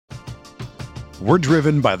We're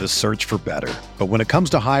driven by the search for better. But when it comes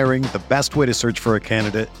to hiring, the best way to search for a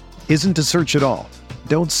candidate isn't to search at all.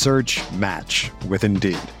 Don't search, match with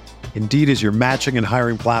Indeed. Indeed is your matching and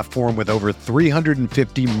hiring platform with over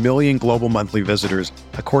 350 million global monthly visitors,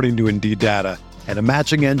 according to Indeed data, and a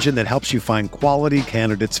matching engine that helps you find quality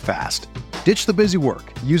candidates fast. Ditch the busy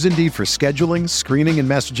work. Use Indeed for scheduling, screening, and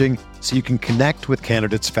messaging so you can connect with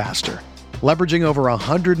candidates faster. Leveraging over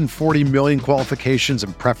 140 million qualifications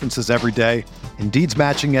and preferences every day, Indeed's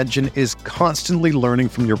matching engine is constantly learning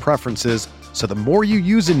from your preferences, so the more you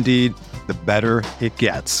use Indeed, the better it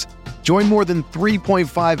gets. Join more than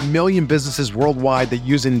 3.5 million businesses worldwide that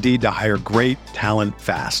use Indeed to hire great talent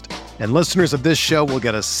fast. And listeners of this show will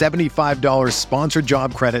get a $75 sponsored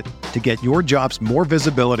job credit to get your jobs more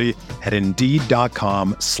visibility at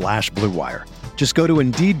Indeed.com/Blue Wire. Just go to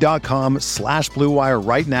Indeed.com/Blue Wire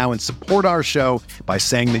right now and support our show by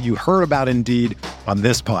saying that you heard about Indeed on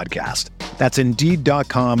this podcast. That's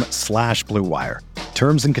Indeed.com/Blue Wire.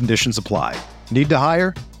 Terms and conditions apply. Need to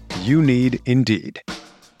hire? You need Indeed.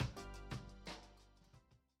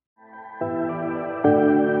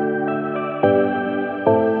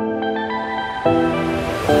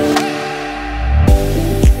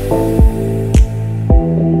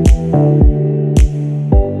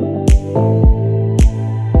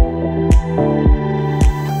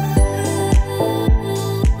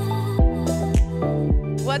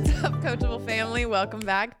 Welcome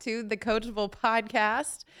back to the Coachable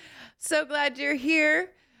Podcast. So glad you're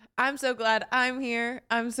here. I'm so glad I'm here.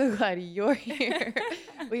 I'm so glad you're here.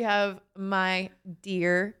 We have my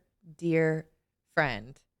dear, dear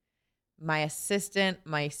friend, my assistant,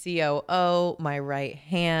 my COO, my right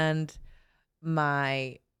hand,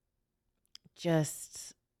 my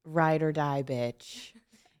just ride or die bitch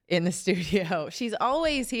in the studio. She's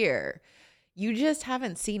always here. You just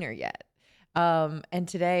haven't seen her yet. And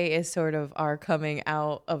today is sort of our coming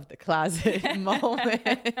out of the closet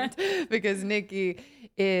moment because Nikki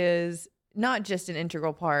is not just an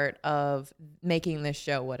integral part of making this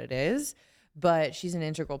show what it is, but she's an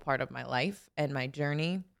integral part of my life and my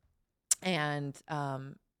journey and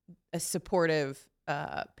a supportive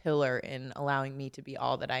pillar in allowing me to be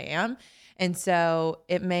all that I am. And so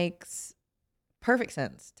it makes perfect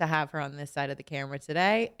sense to have her on this side of the camera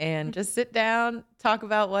today and just sit down, talk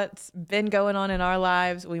about what's been going on in our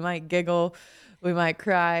lives. We might giggle, we might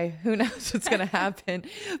cry, who knows what's going to happen,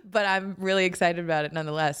 but I'm really excited about it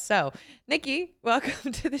nonetheless. So, Nikki,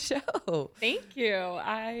 welcome to the show. Thank you.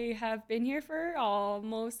 I have been here for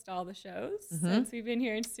almost all the shows since we've been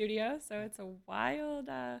here in studio, so it's a wild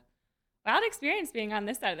experience being on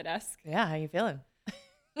this side of the desk. Yeah, how you feeling?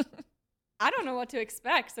 I don't know what to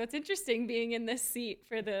expect, so it's interesting being in this seat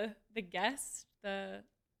for the guest, the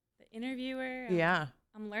interviewer. Yeah.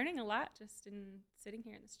 I'm learning a lot just in sitting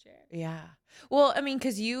here in this chair. Yeah. Well, I mean,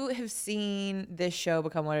 because you have seen this show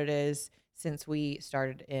become what it is since we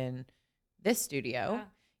started in this studio. Yeah.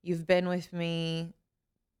 You've been with me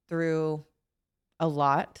through a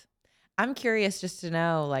lot. I'm curious just to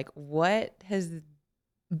know, like, what has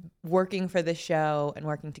working for this show and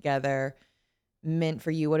working together meant for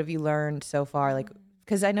you? What have you learned so far? Like,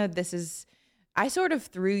 because I know I sort of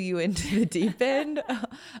threw you into the deep end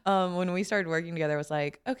when we started working together. I was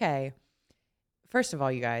like, okay, first of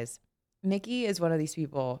all, you guys, Nikki is one of these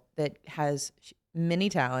people that has many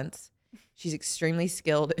talents. She's extremely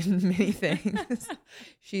skilled in many things.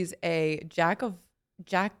 She's a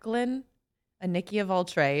Jacqueline, a Nikki of all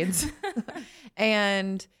trades.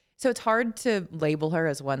 And so it's hard to label her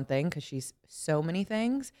as one thing because she's so many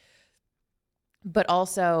things. But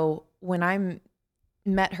also, when I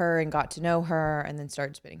met her and got to know her and then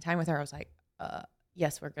started spending time with her, I was like,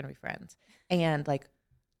 yes, we're going to be friends. And, like,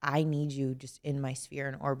 I need you just in my sphere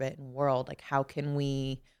and orbit and world. Like, how can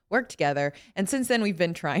we work together? And since then, we've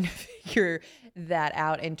been trying to figure that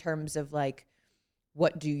out in terms of, like,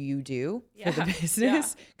 what do you do for the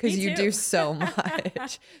business? Because you do so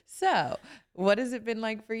much. So what has it been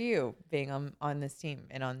like for you being on this team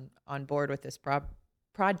and on board with this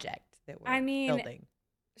project that we're building?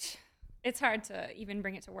 It's hard to even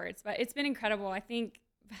bring it to words, but it's been incredible. I think,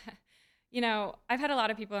 I've had a lot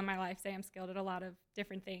of people in my life say I'm skilled at a lot of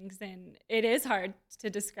different things, and it is hard to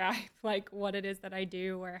describe like what it is that I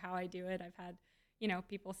do or how I do it. I've had,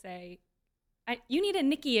 people say, you need a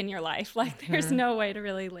Nikki in your life. Like there's no way to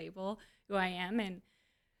really label who I am. And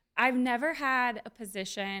I've never had a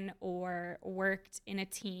position or worked in a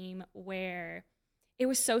team where it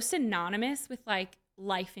was so synonymous with like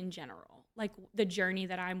life in general, like the journey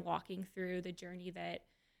that I'm walking through, the journey that,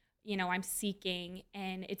 I'm seeking.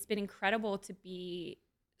 And it's been incredible to be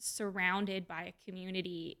surrounded by a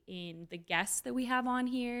community in the guests that we have on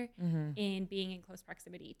here, in being in close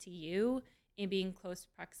proximity to you, in being close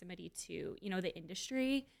proximity to, you know, the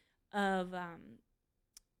industry of,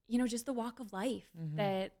 you know, just the walk of life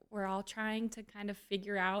that we're all trying to kind of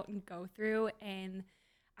figure out and go through. And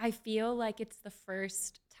I feel like it's the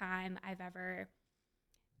first time I've ever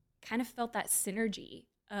kind of felt that synergy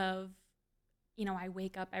of, you know, I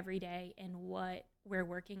wake up every day and what we're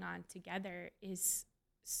working on together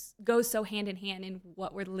goes so hand in hand in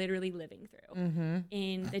what we're literally living through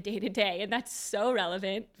in the day to day. And that's so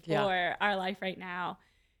relevant for our life right now.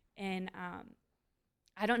 And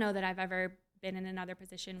I don't know that I've ever been in another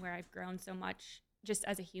position where I've grown so much just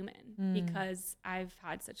as a human because I've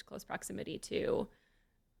had such close proximity to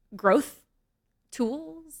growth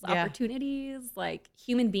tools, opportunities, like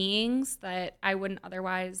human beings that I wouldn't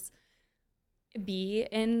otherwise be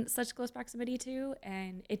in such close proximity to.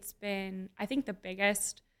 And it's been, I think, the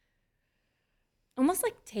biggest almost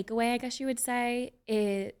like takeaway, I guess you would say,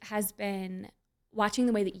 it has been watching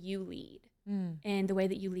the way that you lead and the way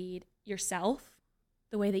that you lead yourself,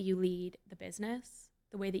 the way that you lead the business,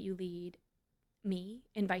 the way that you lead me,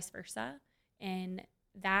 and vice versa. And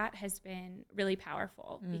that has been really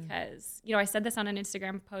powerful because, you know, I said this on an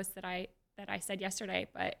Instagram post that I said yesterday,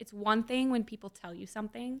 but it's one thing when people tell you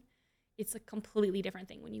something. It's a completely different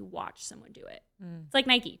thing when you watch someone do it. It's like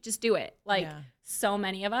Nike, just do it. Like so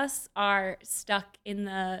many of us are stuck in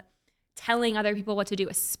the telling other people what to do,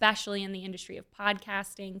 especially in the industry of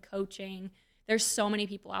podcasting, coaching. There's so many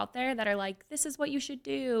people out there that are like, this is what you should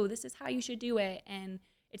do. This is how you should do it. And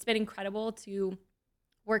it's been incredible to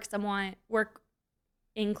work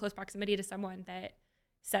in close proximity to someone that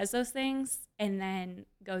says those things and then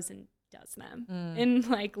goes and does them and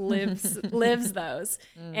like lives those.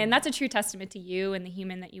 And that's a true testament to you and the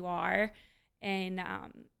human that you are. And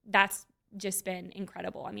that's just been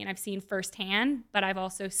incredible. I mean, I've seen firsthand, but I've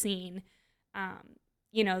also seen,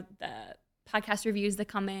 you know, the podcast reviews that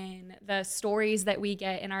come in, the stories that we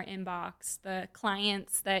get in our inbox, the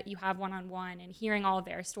clients that you have one-on-one, and hearing all of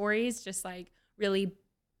their stories just like really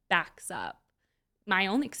backs up my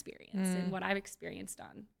own experience and what I've experienced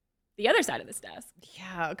on the other side of this desk.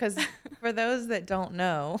 Yeah, because for those that don't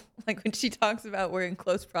know, like when she talks about we're in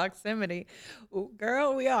close proximity,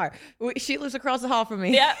 girl, we are. She lives across the hall from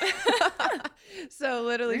me. Yep. So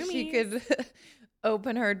literally Roomies. she could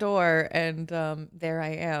open her door and there I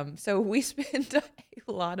am. So we spend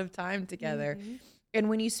a lot of time together. And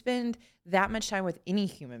when you spend that much time with any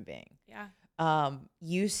human being,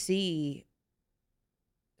 you see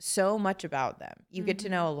so much about them. You get to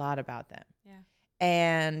know a lot about them. Yeah.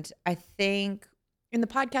 And I think in the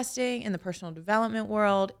podcasting, in the personal development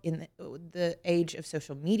world, in the age of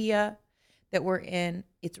social media that we're in,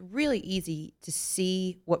 it's really easy to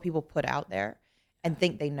see what people put out there and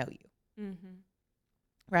think they know you.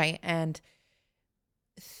 Right? And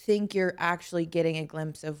think you're actually getting a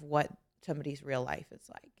glimpse of what somebody's real life is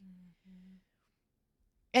like.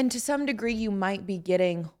 And to some degree, you might be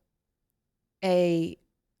getting a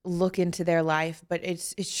look into their life, but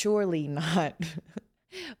it's surely not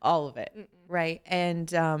all of it, right? And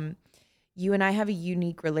you and I have a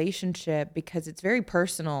unique relationship because it's very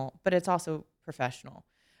personal, but it's also professional.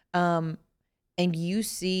 And you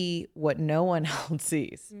see what no one else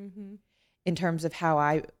sees in terms of how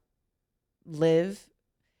I live,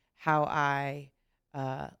 how I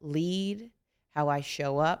lead, how I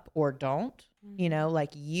show up or don't. You know,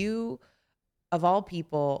 like you, of all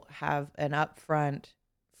people, have an upfront,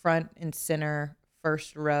 front and center,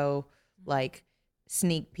 first row, like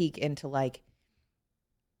sneak peek into like,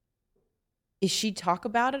 is she talk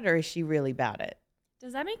about it or is she really about it?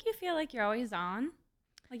 Does that make you feel like you're always on?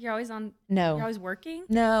 Like you're always on? No. You're always working?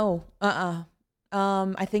 No.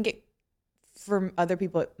 I think it, for other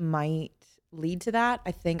people, it might lead to that.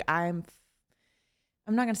 I think I'm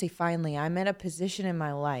not going to say finally, I'm at a position in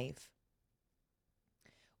my life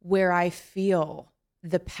where I feel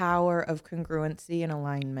the power of congruency and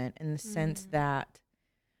alignment in the sense that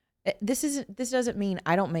this doesn't mean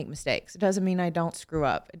I don't make mistakes. It doesn't mean I don't screw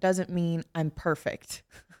up. It doesn't mean I'm perfect.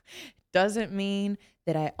 It doesn't mean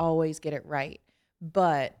that I always get it right.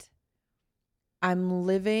 But I'm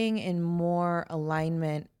living in more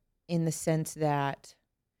alignment in the sense that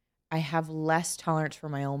I have less tolerance for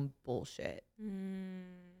my own bullshit.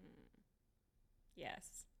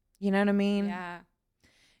 Yes. You know what I mean? Yeah.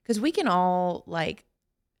 Because we can all like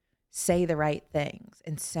say the right things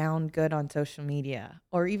and sound good on social media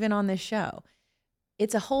or even on this show.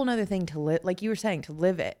 It's a whole nother thing to live, like you were saying, to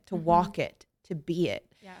live it, to walk it, to be it.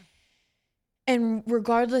 Yeah. And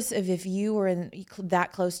regardless of if you were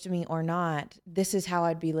that close to me or not, this is how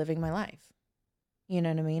I'd be living my life. You know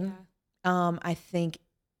what I mean? Yeah. I think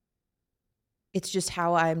it's just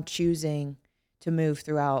how I'm choosing to move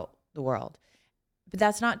throughout the world. But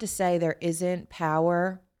that's not to say there isn't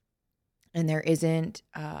power and there isn't,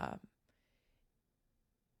 I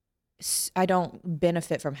don't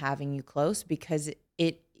benefit from having you close because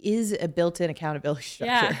it is a built-in accountability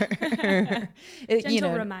structure. Yeah.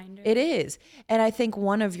 Gentle It reminder. is. And I think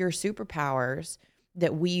one of your superpowers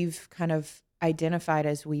that we've kind of identified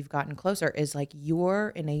as we've gotten closer is like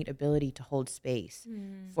your innate ability to hold space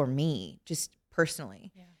for me, just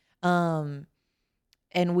personally. Yeah.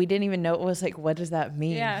 And we didn't even know it was like, what does that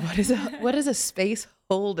mean? Yeah. What is a space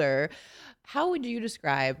holder? How would you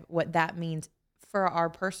describe what that means for our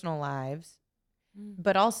personal lives,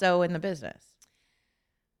 but also in the business?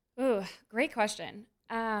 Ooh, great question.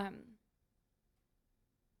 You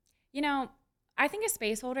know, I think a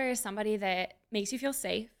space holder is somebody that makes you feel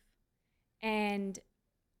safe and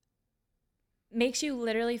makes you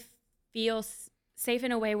literally feel safe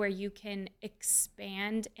in a way where you can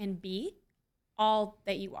expand and be all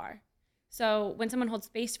that you are. So when someone holds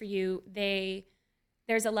space for you,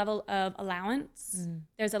 there's a level of allowance,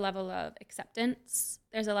 there's a level of acceptance,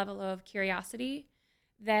 there's a level of curiosity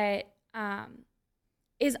that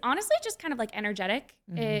is honestly just kind of like energetic.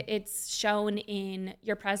 It's shown in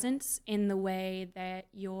your presence, in the way that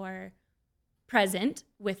you're present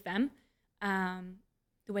with them,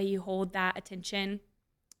 the way you hold that attention.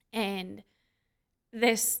 And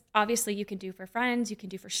this obviously you can do for friends, you can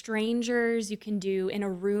do for strangers, you can do in a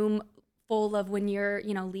room full of when you're,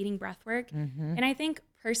 leading breath work. And I think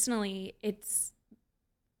personally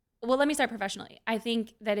let me start professionally. I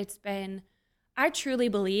think that I truly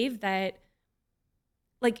believe that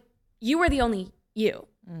like you are the only you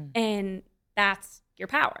and that's your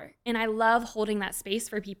power. And I love holding that space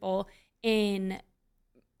for people in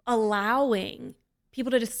allowing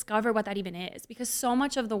people to discover what that even is, because so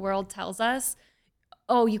much of the world tells us,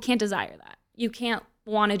 oh, you can't desire that. You can't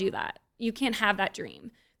want to do that. You can't have that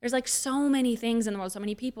dream. There's like so many things in the world, so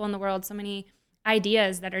many people in the world, so many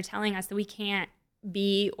ideas that are telling us that we can't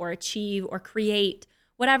be or achieve or create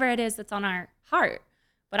whatever it is that's on our heart.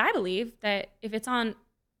 But I believe that if it's on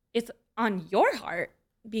your heart,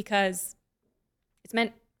 because it's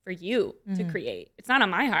meant for you to create. It's not on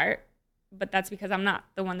my heart, but that's because I'm not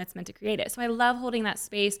the one that's meant to create it. So I love holding that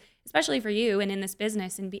space, especially for you and in this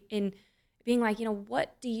business, and being like,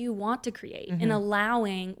 what do you want to create, and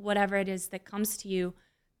allowing whatever it is that comes to you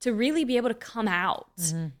to really be able to come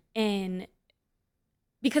out. And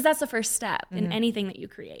because that's the first step in anything that you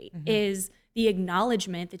create is the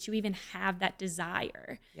acknowledgement that you even have that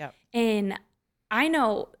desire. Yep. And I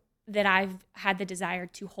know that I've had the desire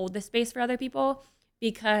to hold the space for other people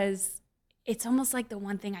because it's almost like the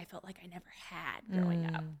one thing I felt like I never had growing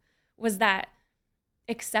up was that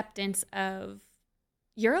acceptance of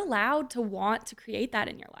you're allowed to want to create that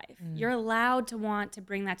in your life. You're allowed to want to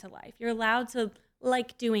bring that to life. You're allowed to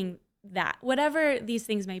like doing that, whatever these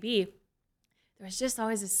things may be. There's just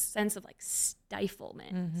always a sense of like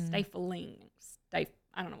stifling. I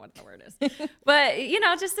don't know what the word is, but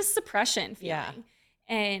just this suppression feeling. Yeah.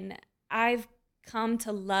 And I've come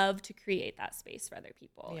to love to create that space for other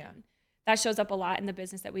people. Yeah. And that shows up a lot in the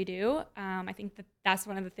business that we do. I think that's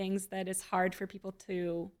one of the things that is hard for people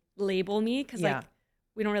to label me, because like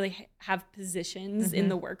we don't really have positions in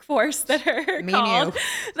the workforce that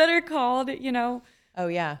are called, Oh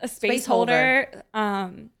yeah, a space holder.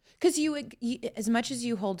 Because you, as much as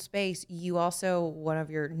you hold space, you also, one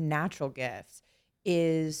of your natural gifts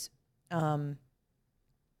is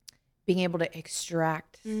being able to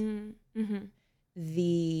extract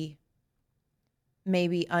the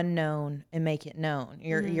maybe unknown and make it known.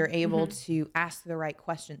 You're able to ask the right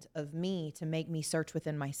questions of me to make me search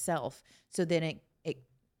within myself, so then it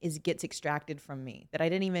gets extracted from me that I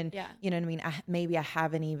didn't even, you know what I mean? Maybe I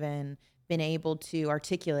haven't even been able to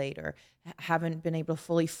articulate, or haven't been able to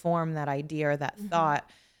fully form that idea or that thought.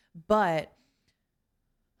 But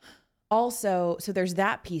also, so there's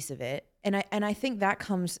that piece of it. And I think that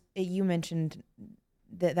comes, you mentioned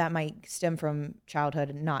that might stem from childhood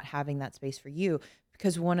and not having that space for you,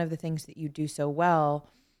 because one of the things that you do so well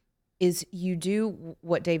is you do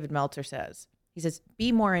what David Meltzer says. He says,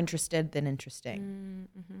 be more interested than interesting.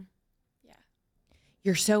 Yeah.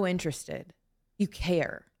 You're so interested. You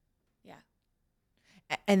care. Yeah.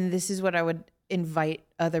 And this is what I would invite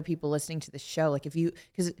other people listening to the show. Like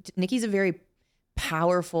because Nikki's a very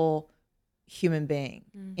powerful human being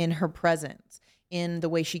in her presence, in the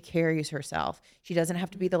way she carries herself. She doesn't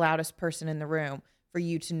have to be the loudest person in the room for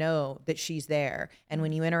you to know that she's there. And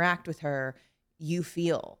when you interact with her, you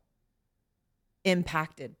feel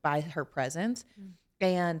impacted by her presence.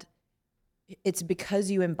 And it's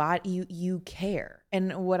because you embody, you care.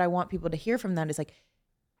 And what I want people to hear from that is like,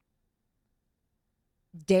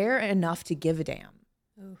 dare enough to give a damn.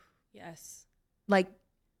 Oh, yes. Like,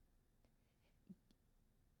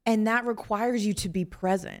 and that requires you to be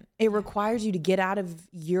present. It requires you to get out of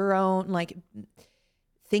your own, like,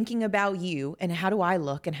 thinking about you and how do I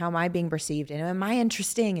look and how am I being perceived and am I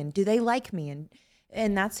interesting and do they like me?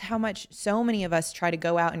 And that's how much so many of us try to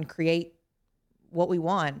go out and create what we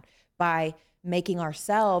want by making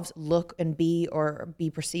ourselves look and be or be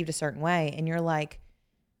perceived a certain way. And you're like,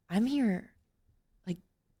 I'm here. Like,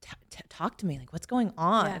 talk to me. Like, what's going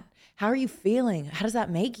on? Yeah. How are you feeling? How does that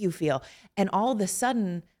make you feel? And all of a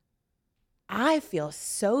sudden, I feel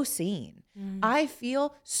so seen. I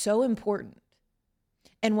feel so important.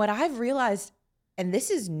 And what I've realized, and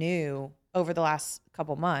this is new over the last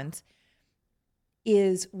couple months,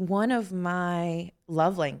 is one of my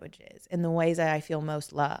love languages and the ways that I feel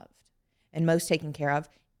most loved and most taken care of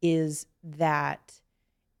is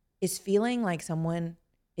feeling like someone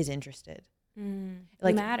is interested.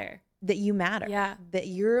 Like, you matter. That you matter. Yeah. That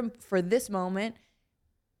you're, for this moment,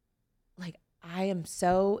 like, I am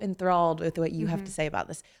so enthralled with what you have to say about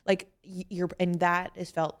this. Like, and that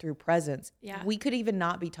is felt through presence. Yeah. We could even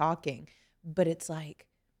not be talking, but it's like,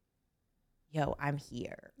 yo, I'm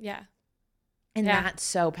here. Yeah. And that's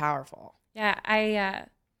so powerful. Yeah. I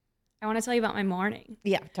want to tell you about my morning.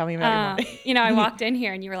 Yeah. Tell me about your morning. I walked in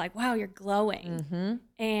here and you were like, wow, you're glowing.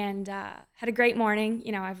 And had a great morning.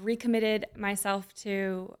 I've recommitted myself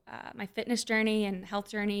to my fitness journey and health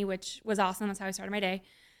journey, which was awesome. That's how I started my day.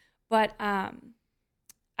 But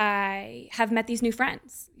I have met these new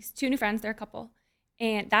friends, these 2 new friends. They're a couple.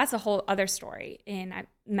 And that's a whole other story. And I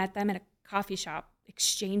met them at a coffee shop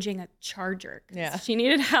exchanging a charger. Yeah. She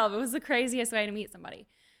needed help. It was the craziest way to meet somebody.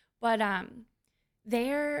 But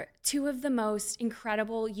they're 2 of the most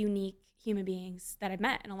incredible, unique human beings that I've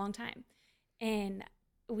met in a long time. And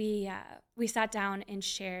we sat down and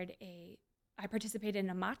shared I participated in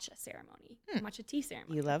a matcha ceremony, matcha tea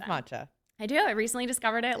ceremony. You love matcha. I do. I recently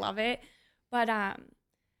discovered it. Love it. But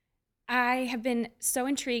I have been so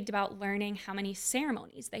intrigued about learning how many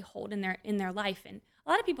ceremonies they hold in their life. And a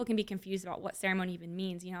lot of people can be confused about what ceremony even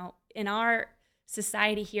means. In our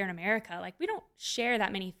society here in America, like, we don't share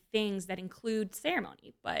that many things that include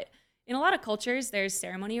ceremony. But in a lot of cultures, there's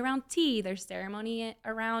ceremony around tea. There's ceremony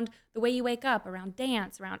around the way you wake up, around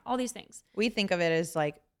dance, around all these things. We think of it as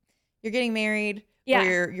like you're getting married, Yeah.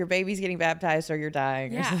 or your baby's getting baptized, or you're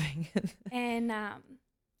dying, or something. And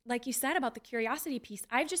like you said about the curiosity piece,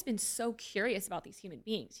 I've just been so curious about these human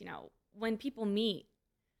beings. When people meet,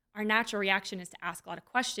 our natural reaction is to ask a lot of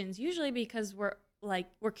questions, usually because we're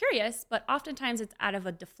curious, but oftentimes it's out of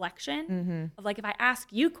a deflection of like, if I ask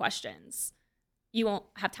you questions, you won't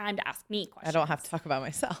have time to ask me questions. I don't have to talk about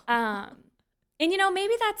myself. And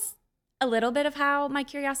maybe that's a little bit of how my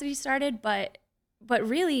curiosity started, but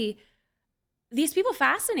really, these people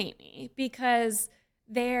fascinate me because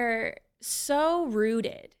they're so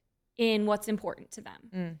rooted in what's important to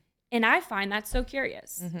them. And I find that so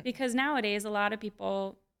curious because nowadays a lot of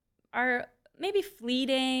people are maybe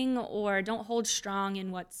fleeting or don't hold strong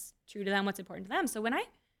in what's true to them, what's important to them. So when I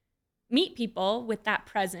meet people with that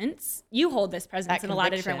presence, you hold this presence in a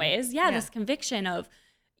lot of different ways. Yeah, this conviction of,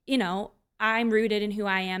 I'm rooted in who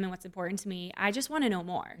I am and what's important to me. I just want to know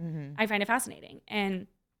more. I find it fascinating. And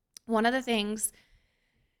one of the things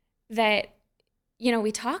that,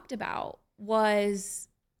 we talked about was,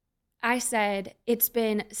 I said, it's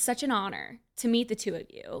been such an honor to meet the 2 of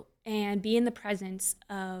you and be in the presence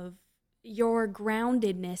of your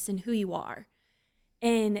groundedness in who you are.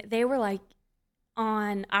 And they were like,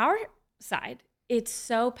 on our side, it's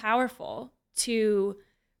so powerful to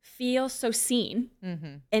feel so seen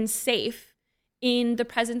and safe in the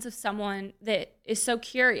presence of someone that is so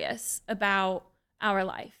curious about our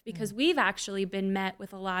life, because we've actually been met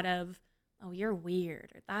with a lot of, oh, you're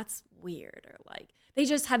weird, or that's weird, or like, they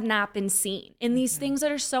just have not been seen in these things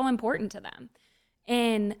that are so important to them.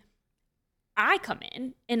 And I come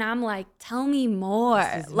in and I'm like, tell me more.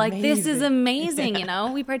 This is amazing.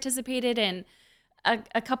 We participated in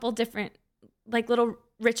a couple different like little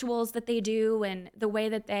rituals that they do and the way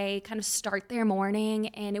that they kind of start their morning.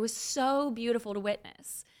 And it was so beautiful to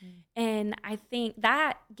witness. And I think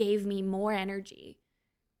that gave me more energy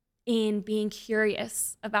in being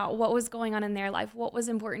curious about what was going on in their life, what was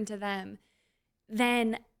important to them,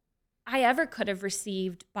 than I ever could have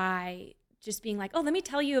received by just being like, oh, let me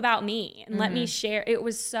tell you about me and let me share. It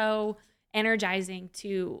was so energizing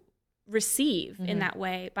to receive in that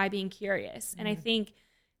way by being curious. And I think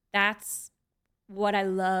that's what I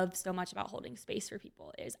love so much about holding space for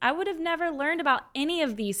people is I would have never learned about any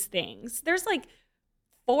of these things. There's like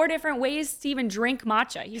 4 different ways to even drink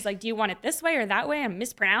matcha. He's like, do you want it this way or that way? I'm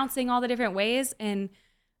mispronouncing all the different ways. And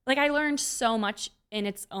like, I learned so much, and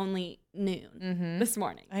it's only noon this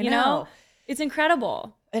morning. I know. It's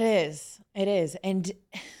incredible. It is. It is. And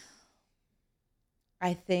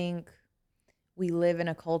I think we live in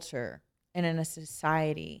a culture and in a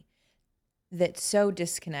society that's so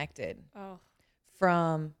disconnected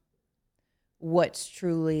from what's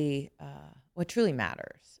truly what truly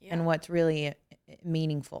matters and what's really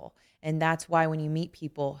meaningful. And that's why when you meet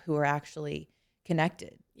people who are actually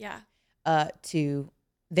connected to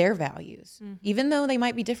their values, even though they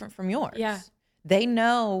might be different from yours, they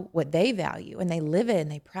know what they value and they live it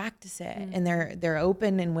and they practice it and they're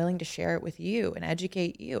open and willing to share it with you and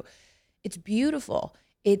educate you. It's beautiful.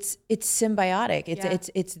 It's symbiotic.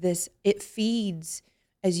 It's this, it feeds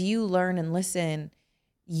as you learn and listen,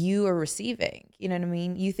 you are receiving. You know what I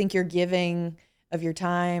mean? You think you're giving of your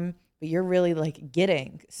time, but you're really like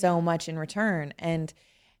getting so much in return. And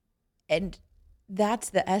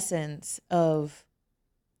that's the essence of,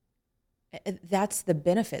 that's the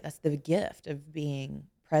benefit, that's the gift of being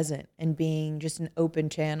present and being just an open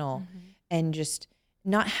channel and just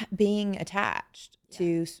not being attached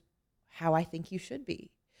to how I think you should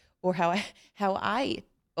be or how I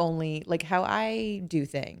only like how I do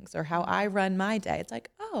things or how I run my day. It's like,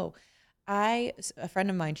 a friend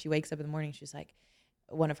of mine, she wakes up in the morning, she's like,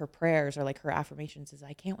 one of her prayers or like her affirmations is,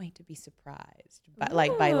 I can't wait to be surprised by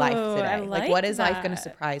life today. Like what is life going to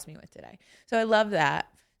surprise me with today? So I love that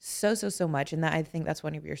so much. And that, I think that's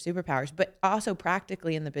one of your superpowers, but also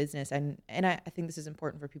practically in the business. And I think this is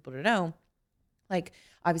important for people to know. Like,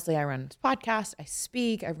 obviously I run this podcast, I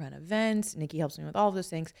speak, I run events. Nikki helps me with all of those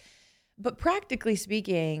things. But practically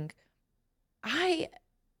speaking,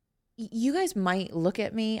 you guys might look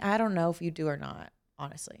at me. I don't know if you do or not,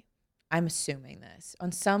 honestly. I'm assuming this.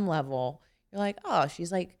 On some level, you're like, oh,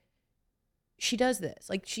 she's like, she does this.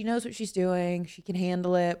 Like, she knows what she's doing. She can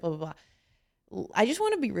handle it, blah, blah, blah. I just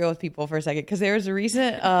want to be real with people for a second because there was a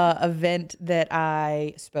recent event that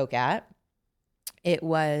I spoke at. It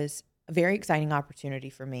was a very exciting opportunity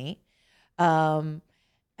for me at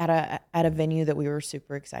a venue that we were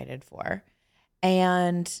super excited for.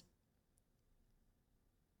 And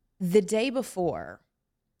the day before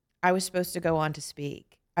I was supposed to go on to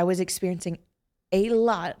speak, I was experiencing a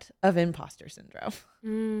lot of imposter syndrome.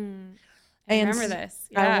 I remember this.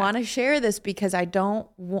 I want to share this because I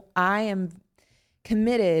am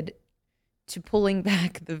committed to pulling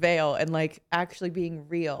back the veil and like actually being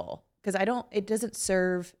real. Because it doesn't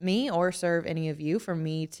serve me or serve any of you for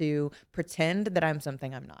me to pretend that I'm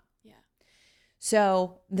something I'm not. Yeah.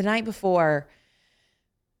 So the night before,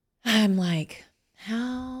 I'm like,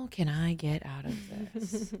 how can I get out of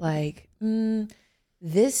this? Like,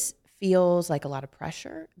 this feels like a lot of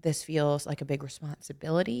pressure. This feels like a big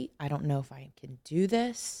responsibility. I don't know if I can do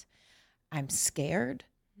this. I'm scared.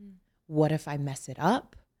 What if I mess it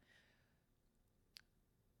up?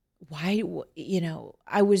 Why,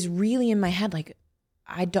 I was really in my head, like,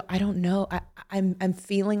 I don't know. I'm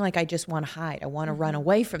feeling like I just want to hide. I want to run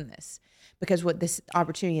away from this because what this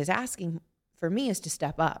opportunity is asking for me is to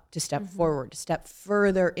step up, to step forward, to step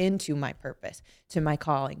further into my purpose, to my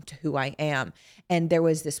calling, to who I am. And there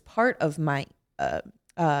was this part of my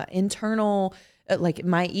internal, like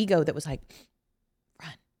my ego that was like,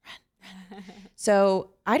 run.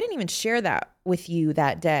 So I didn't even share that with you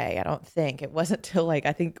that day. I don't think. It wasn't till like,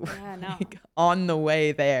 I think like on the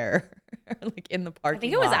way there, like in the parking lot. I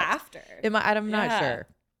think it was after. I'm not sure.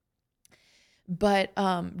 But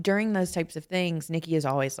during those types of things, Nikki is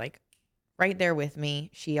always like right there with me.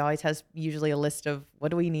 She always has usually a list of what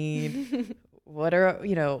do we need? What are,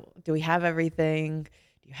 do we have everything?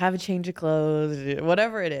 Do you have a change of clothes?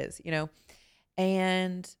 Whatever it is,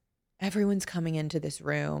 and everyone's coming into this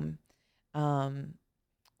room.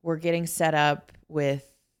 We're getting set up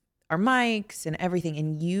with our mics and everything.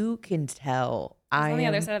 And you can tell I'm on the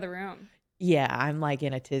other side of the room. Yeah. I'm like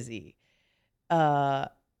in a tizzy. I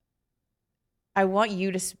want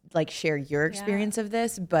you to like share your experience of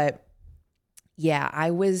this, but yeah, I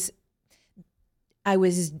was, my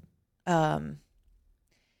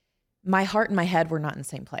heart and my head were not in the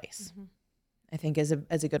same place. I think is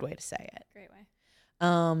a good way to say it. Great way.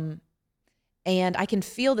 And I can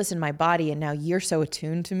feel this in my body. And now you're so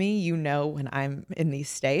attuned to me, when I'm in these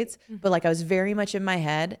states, but like I was very much in my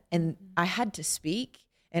head and I had to speak,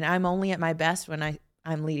 and I'm only at my best when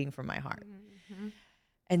I'm leading from my heart.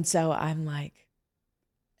 And so I'm like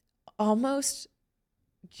almost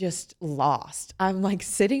just lost. I'm like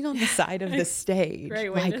sitting on the side of the stage.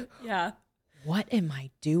 Great way like, to, what am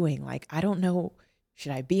I doing? Like, I don't know.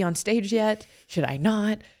 Should I be on stage yet? Should I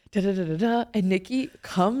not? Da, da, da, da, da. And Nikki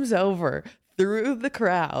comes over through the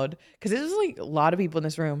crowd because there's like a lot of people in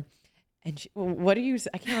this room. And what do you,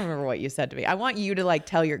 I can't remember what you said to me. I want you to like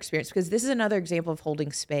tell your experience because this is another example of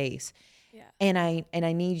holding space. Yeah. And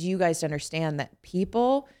I need you guys to understand that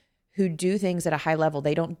people who do things at a high level,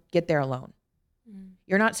 they don't get there alone.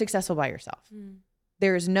 You're not successful by yourself.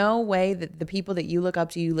 There is no way that the people that you look up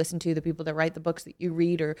to, you listen to, the people that write the books that you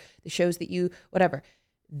read or the shows that you, whatever,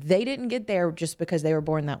 they didn't get there just because they were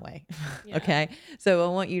born that way. Yeah. Okay. So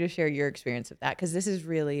I want you to share your experience of that because this is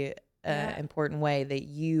really an important way that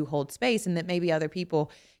you hold space and that maybe other people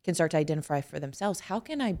can start to identify for themselves. How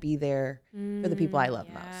can I be there for the people I love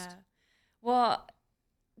most? Well,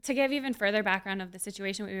 to give even further background of the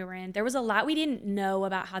situation we were in, there was a lot we didn't know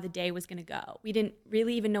about how the day was going to go. We didn't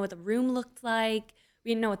really even know what the room looked like. We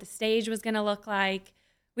didn't know what the stage was going to look like.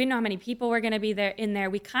 We didn't know how many people were going to be there in there.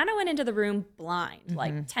 We kind of went into the room blind,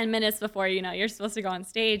 like 10 minutes before, you're supposed to go on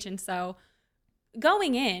stage. And so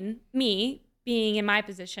going in, me being in my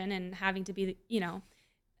position and having to be,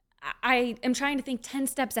 I am trying to think 10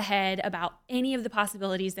 steps ahead about any of the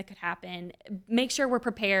possibilities that could happen, make sure we're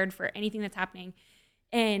prepared for anything that's happening.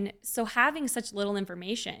 And so having such little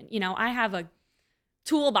information, I have a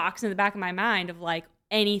toolbox in the back of my mind of like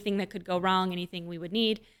anything that could go wrong, anything we would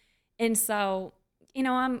need. And so,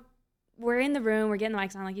 we're in the room, we're getting the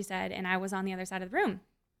mics on, like you said, and I was on the other side of the room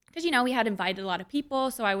because, we had invited a lot of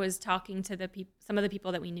people. So I was talking to some of the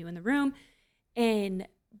people that we knew in the room.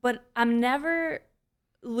 But I'm never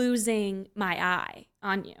losing my eye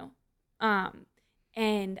on you.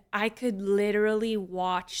 And I could literally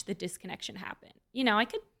watch the disconnection happen.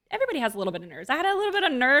 Everybody has a little bit of nerves. I had a little bit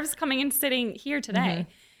of nerves coming and sitting here today.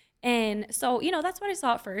 And so, that's what I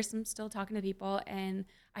saw at first. I'm still talking to people and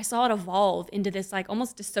I saw it evolve into this like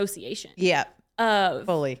almost dissociation. Yeah.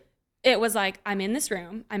 Fully. It was like, I'm in this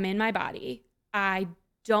room, I'm in my body. I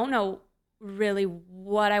don't know really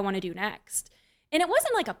what I want to do next. And it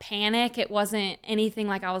wasn't like a panic. It wasn't anything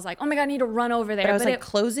like I was like, oh my God, I need to run over there. But I was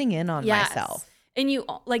closing in on myself. And you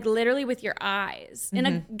like literally with your eyes. And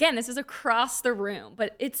again, this is across the room,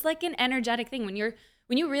 but it's like an energetic thing. When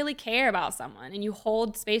you really care about someone and you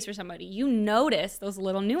hold space for somebody, you notice those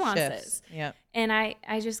little nuances. Yeah. And I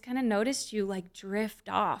just kind of noticed you like drift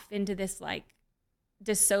off into this like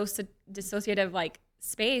dissociative like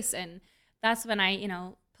space. And that's when I,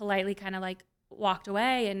 politely kind of like walked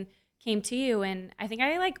away and came to you. And I think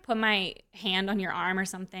I like put my hand on your arm or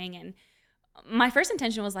something. And my first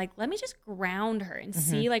intention was like, let me just ground her and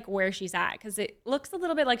see like where she's at. Cause it looks a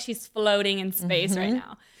little bit like she's floating in space right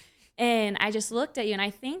now. And I just looked at you. And I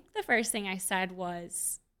think the first thing I said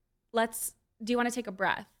was, do you want to take a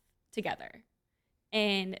breath together?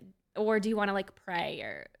 Or do you want to like pray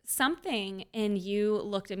or something? And you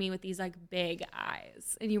looked at me with these like big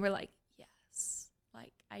eyes and you were like, yes,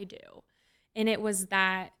 like I do. And it was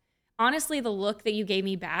that, honestly, the look that you gave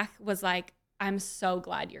me back was like, I'm so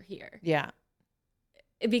glad you're here. Yeah.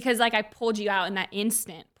 Because like I pulled you out in that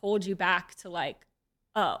instant, pulled you back to like,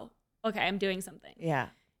 oh, okay, I'm doing something. Yeah.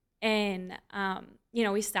 And,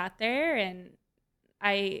 we sat there and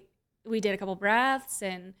we did a couple breaths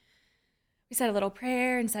and we said a little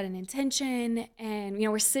prayer and said an intention. And,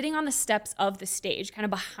 we're sitting on the steps of the stage, kind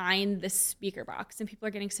of behind the speaker box, and people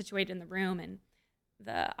are getting situated in the room. And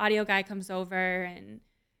the audio guy comes over and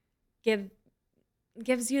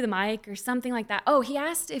gives you the mic or something like that. Oh, he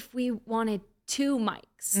asked if we wanted 2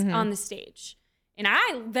 mics on the stage. And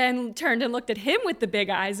I then turned and looked at him with the big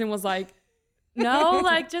eyes and was like, no,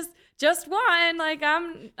 like just one, like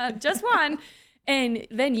I'm just one. And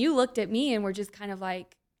then you looked at me and were just kind of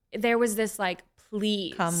like, there was this like,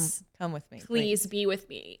 please come with me, please be with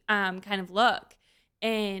me, kind of look.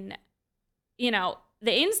 And,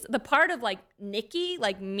 the part of like Nikki,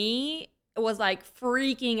 like me, was like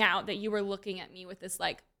freaking out that you were looking at me with this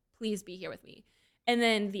like, please be here with me. And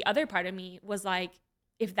then the other part of me was like,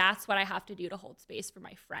 if that's what I have to do to hold space for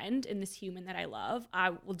my friend and this human that I love,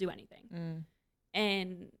 I will do anything.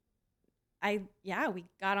 And we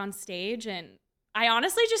got on stage and I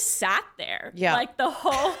honestly just sat there like the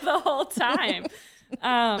whole time.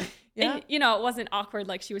 And, it wasn't awkward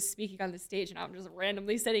like she was speaking on the stage and I'm just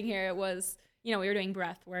randomly sitting here. It was, we were doing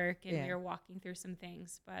breath work and we were walking through some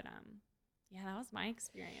things. But that was my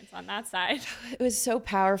experience on that side. It was so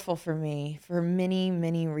powerful for me for many,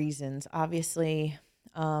 many reasons. Obviously,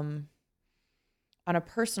 on a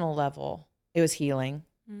personal level, it was healing.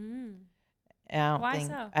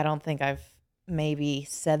 I don't think I've maybe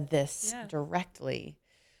said this directly,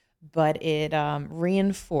 but it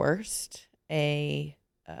reinforced a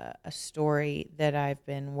a story that I've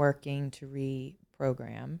been working to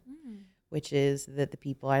reprogram, which is that the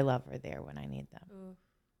people I love are there when I need them. Ooh.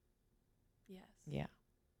 Yes. Yeah.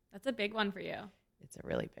 That's a big one for you. It's a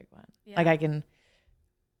really big one. Yeah. Like I can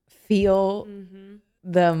feel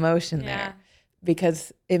the emotion there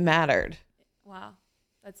because it mattered. Wow.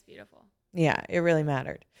 That's beautiful. Yeah, it really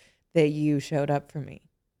mattered that you showed up for me.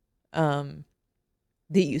 That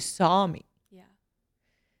you saw me. Yeah.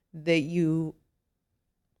 That you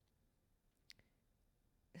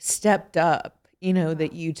stepped up,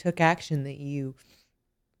 that you took action, that you,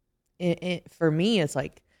 for me, it's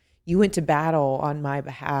like you went to battle on my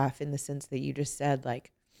behalf in the sense that you just said,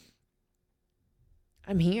 like,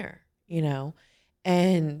 I'm here,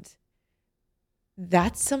 and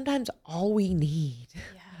that's sometimes all we need.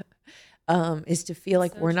 Is to feel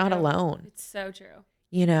like we're not alone. It's so true.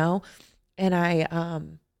 And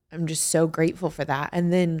I'm just so grateful for that.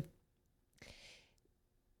 And then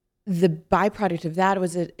the byproduct of that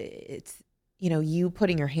was it's you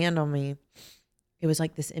putting your hand on me. It was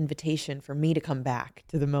like this invitation for me to come back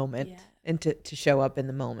to the moment and to show up in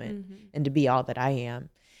the moment and to be all that I am.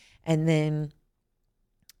 And then,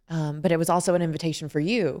 but it was also an invitation for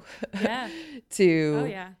you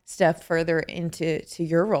to step further into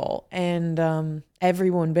your role. And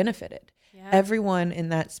everyone benefited. Everyone in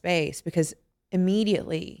that space, because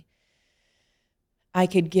immediately I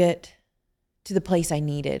could get to the place I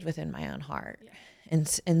needed within my own heart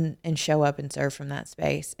and show up and serve from that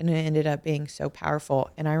space. And it ended up being so powerful.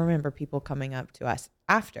 And I remember people coming up to us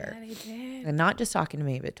after and not just talking to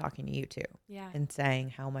me, but talking to you too. And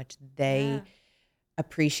saying how much they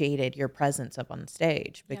appreciated your presence up on the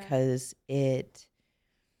stage because it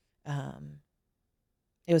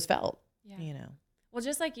was felt, Well,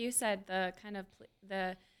 just like you said, the kind of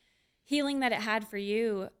the healing that it had for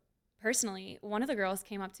you personally, one of the girls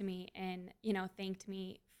came up to me and, thanked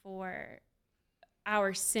me for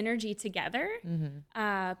our synergy together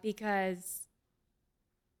because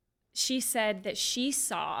she said that she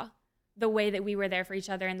saw the way that we were there for each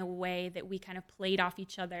other and the way that we kind of played off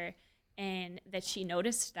each other, and that she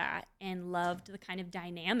noticed that and loved the kind of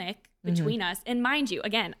dynamic between us. And mind you,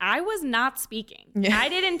 again, I was not speaking. I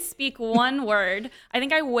didn't speak one word. I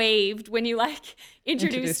think I waved when you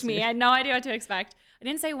introduced me. I had no idea what to expect. I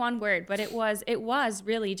didn't say one word, but it was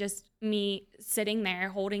really just me sitting there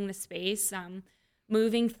holding the space,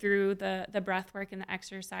 moving through the breath work and the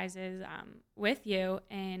exercises with you.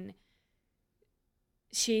 And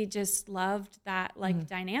she just loved that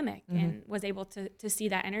dynamic and was able to see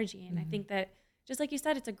that energy. And I think that, just like you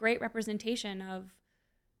said, it's a great representation of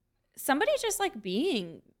somebody just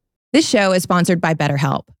being. This show is sponsored by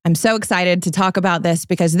BetterHelp. I'm so excited to talk about this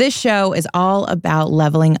because this show is all about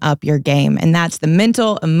leveling up your game. And that's the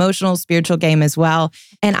mental, emotional, spiritual game as well.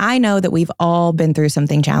 And I know that we've all been through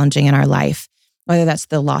something challenging in our life, whether that's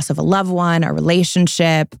the loss of a loved one, a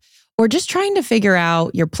relationship, or just trying to figure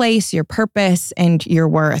out your place, your purpose, and your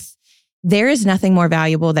worth. There is nothing more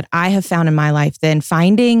valuable that I have found in my life than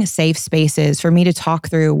finding safe spaces for me to talk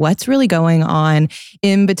through what's really going on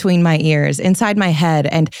in between my ears, inside my head.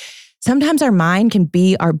 And sometimes our mind can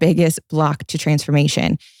be our biggest block to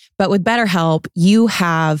transformation. But with BetterHelp, you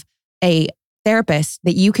have a therapist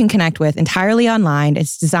that you can connect with entirely online.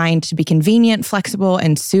 It's designed to be convenient, flexible,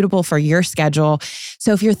 and suitable for your schedule.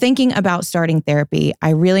 So if you're thinking about starting therapy,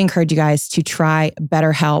 I really encourage you guys to try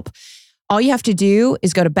BetterHelp. All you have to do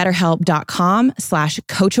is go to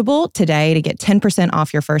betterhelp.com/coachable today to get 10%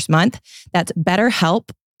 off your first month. That's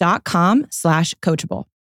betterhelp.com/coachable.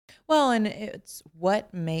 Well, and it's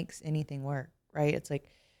what makes anything work, right? It's like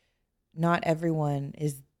not everyone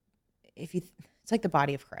is, it's like the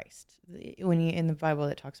body of Christ. When you in the Bible,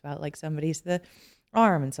 it talks about somebody's the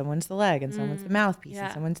arm and someone's the leg and someone's the mouthpiece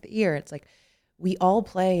and someone's the ear. It's like we all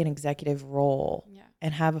play an executive role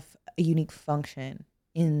and have a unique function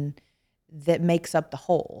that makes up the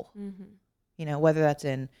whole. Whether that's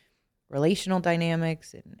in relational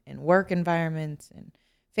dynamics and work environments and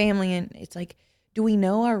family, and it's like, do we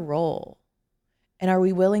know our role, and are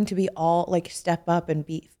we willing to be all step up and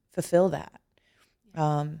fulfill that,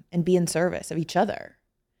 and be in service of each other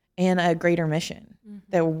and a greater mission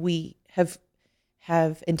that we have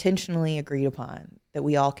intentionally agreed upon, that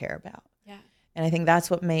we all care about. And I think that's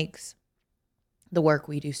what makes the work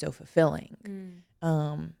we do so fulfilling.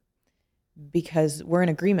 Because we're in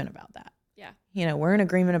agreement about that. We're in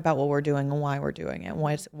agreement about what we're doing and why we're doing it, and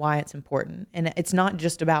why it's important. And it's not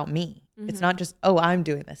just about me. It's not just, I'm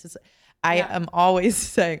doing this. I am always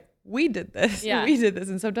saying, we did this. We did this.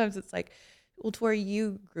 And sometimes it's like, well, to where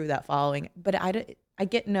you grew that following. But I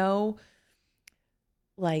get no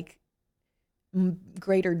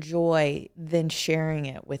greater joy than sharing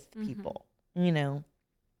it with people, you know?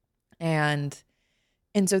 And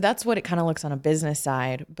so that's what it kind of looks on a business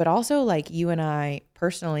side, but also like you and I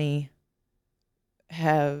personally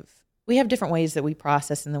we have different ways that we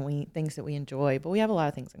process and things that we enjoy, but we have a lot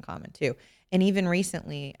of things in common too. And even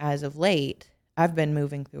recently, as of late, I've been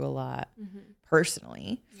moving through a lot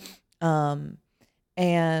personally,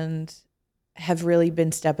 and have really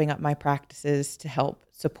been stepping up my practices to help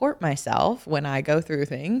support myself when I go through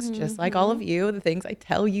things, just like all of you. The things I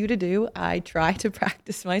tell you to do, I try to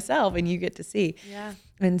practice myself, and you get to see. Yeah.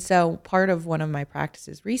 And so part of one of my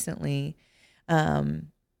practices recently,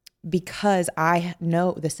 because I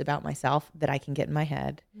know this about myself, that I can get in my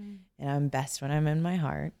head, and I'm best when I'm in my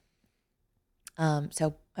heart.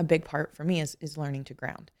 So a big part for me is learning to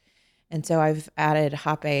ground. And so I've added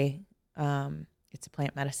Hape. It's a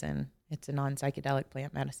plant medicine. It's a non-psychedelic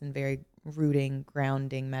plant medicine, very rooting,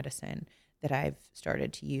 grounding medicine that I've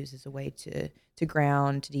started to use as a way to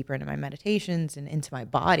ground deeper into my meditations and into my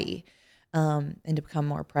body, and to become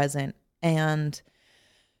more present. And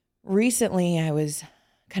recently I was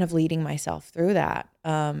kind of leading myself through that.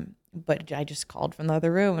 But I just called from the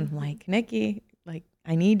other room and I'm like, Nikki, like,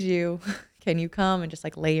 I need you. Can you come and just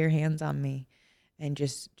like lay your hands on me and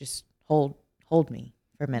just hold me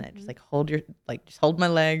for a minute. Just like just hold my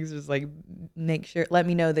legs, just like make sure, let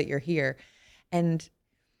me know that you're here. And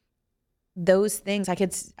those things, I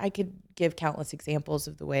could give countless examples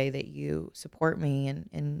of the way that you support me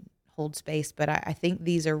and hold space, but I think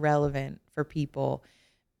these are relevant for people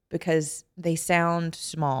because they sound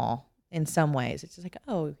small in some ways. It's just like,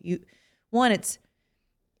 oh, you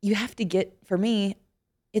have to get, for me,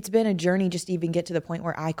 it's been a journey just to even get to the point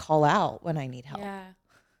where I call out when I need help.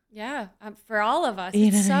 Yeah. For all of us,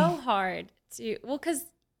 You know it's what I so mean? hard because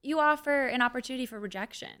you offer an opportunity for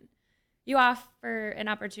rejection. You offer an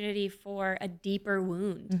opportunity for a deeper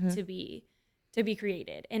wound to be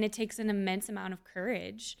created. And it takes an immense amount of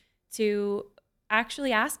courage to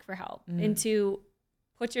actually ask for help and to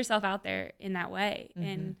put yourself out there in that way.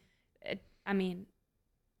 And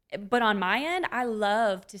but on my end, I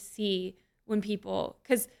love to see when people,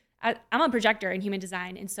 because I'm a projector in human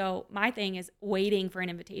design. And so my thing is waiting for an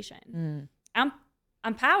invitation.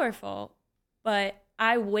 I'm powerful, but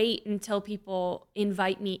I wait until people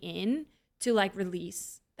invite me in to like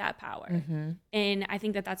release that power. And I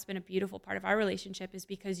think that that's been a beautiful part of our relationship is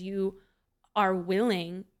because you are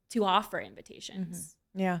willing to offer invitations.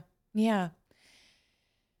 Yeah.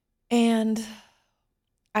 And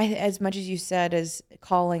as much as you said, as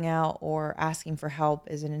calling out or asking for help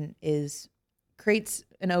creates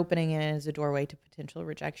an opening and is a doorway to potential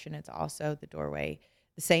rejection. It's also the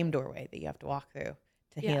same doorway that you have to walk through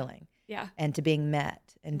to healing. Yeah. And to being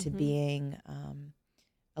met and to being,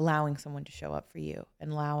 allowing someone to show up for you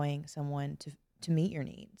and allowing someone to meet your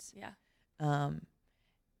needs. Yeah.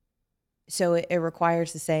 So it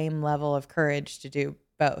requires the same level of courage to do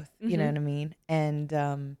both. You know what I mean?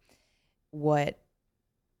 And what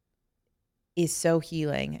is so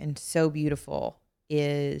healing and so beautiful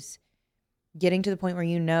is getting to the point where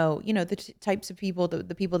the types of people,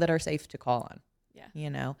 the people that are safe to call on.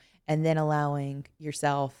 Yeah. And then allowing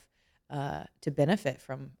yourself to benefit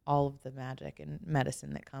from all of the magic and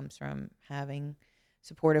medicine that comes from having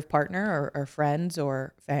supportive partner or friends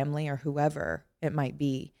or family or whoever it might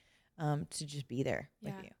be, to just be there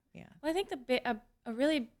with you. Yeah. Well, I think a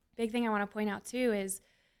really big thing I want to point out too is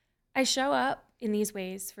I show up in these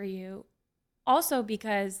ways for you also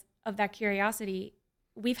because of that curiosity.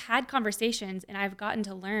 We've had conversations and I've gotten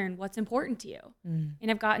to learn what's important to you.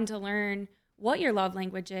 And I've gotten to learn what your love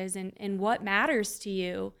language is and what matters to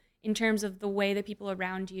you in terms of the way that people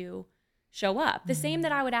around you show up. The same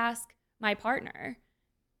that I would ask my partner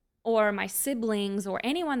or my siblings or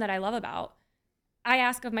anyone that I love about, I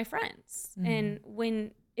ask of my friends. And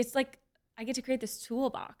when it's like I get to create this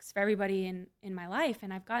toolbox for everybody in my life,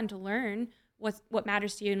 and I've gotten to learn what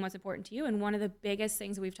matters to you and what's important to you. And one of the biggest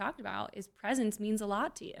things that we've talked about is presence means a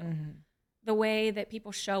lot to you. The way that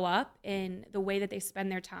people show up and the way that they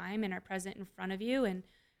spend their time and are present in front of you. And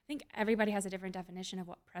I think everybody has a different definition of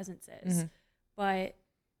what presence is. But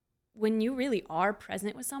when you really are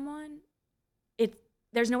present with someone,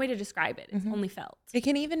 there's no way to describe it. It's only felt. It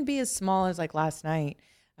can even be as small as like last night,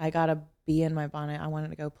 I got a bee in my bonnet. I wanted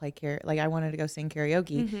to go I wanted to go sing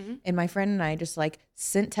karaoke. And my friend and I just like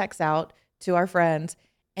sent texts out to our friends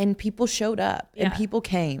and people showed up and people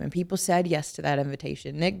came and people said yes to that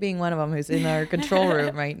invitation. Nick being one of them, who's in our control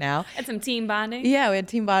room right now. Had some team bonding. Yeah, we had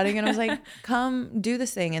team bonding and I was like, come do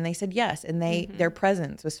this thing. And they said yes. And their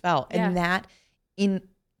presence was felt. And that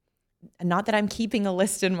not that I'm keeping a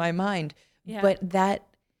list in my mind, but that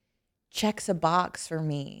checks a box for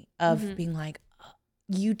me of being like,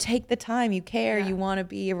 you take the time, you care, you want to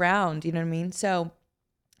be around, you know what I mean? So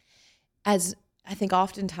as I think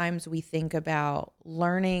oftentimes we think about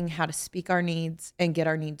learning how to speak our needs and get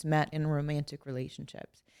our needs met in romantic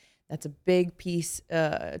relationships. That's a big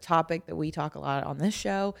topic that we talk a lot on this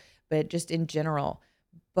show, but just in general.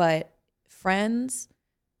 But friends,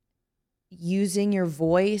 using your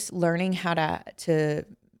voice, learning how to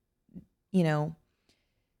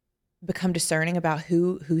become discerning about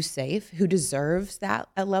who's safe, who deserves that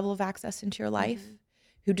level of access into your life,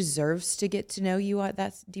 who deserves to get to know you at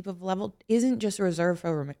that deep of a level, isn't just reserved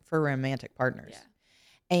for romantic partners. Yeah.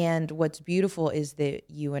 And what's beautiful is that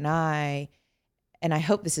you and I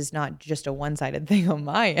hope this is not just a one-sided thing on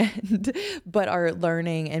my end, but are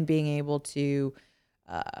learning and being able to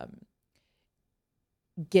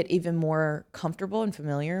get even more comfortable and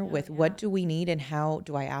familiar with what do we need and how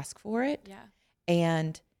do I ask for it. Yeah.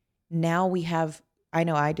 And now we have, I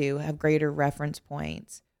know I do, have greater reference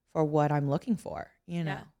points for what I'm looking for,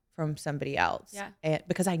 from somebody else. Yeah. And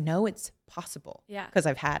because I know it's possible. Yeah. Because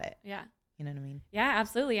I've had it. Yeah. You know what I mean? Yeah,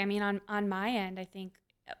 absolutely. I mean, on my end, I think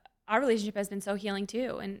our relationship has been so healing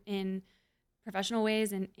too, in professional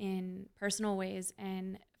ways and in personal ways,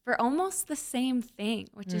 and for almost the same thing,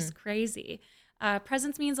 which is crazy.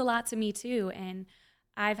 Presence means a lot to me too. And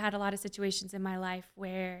I've had a lot of situations in my life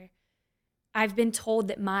where I've been told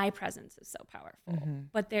that my presence is so powerful,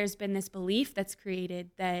 but there's been this belief that's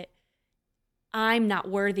created that I'm not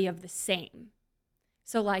worthy of the same.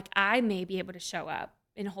 So like I may be able to show up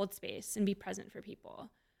and hold space and be present for people,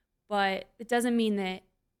 but it doesn't mean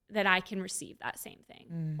that I can receive that same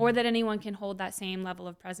thing or that anyone can hold that same level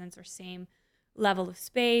of presence or same level of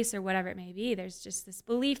space or whatever it may be. There's just this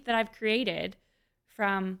belief that I've created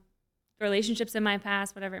from relationships in my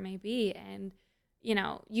past, whatever it may be. And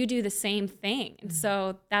you do the same thing. And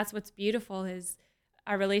so that's what's beautiful is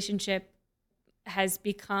our relationship has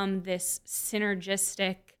become this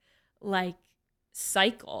synergistic like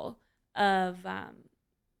cycle of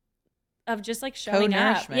just like showing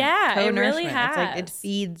up. Yeah, it really has. It's like it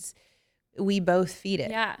feeds, we both feed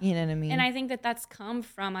it. Yeah. You know what I mean? And I think that that's come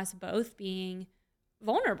from us both being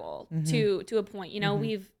vulnerable to a point.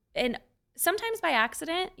 And sometimes by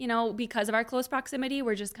accident, because of our close proximity,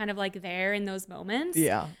 we're just kind of like there in those moments.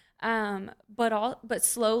 Yeah. But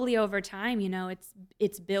slowly over time,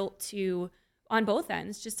 it's built to, on both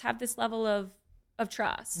ends, just have this level of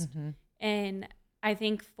trust. And I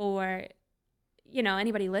think for,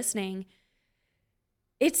 anybody listening,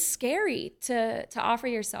 it's scary to offer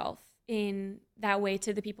yourself in that way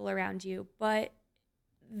to the people around you. But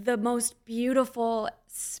the most beautiful,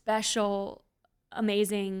 special,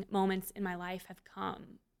 amazing moments in my life have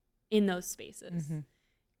come in those spaces.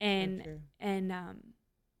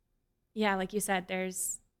 Yeah, like you said,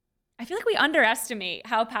 I feel like we underestimate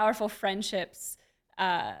how powerful friendships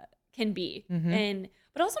can be.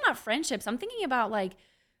 But also not friendships. I'm thinking about like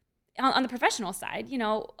on the professional side,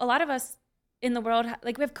 a lot of us in the world,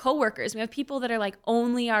 like we have coworkers, we have people that are like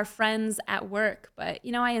only our friends at work. But,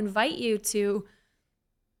 I invite you to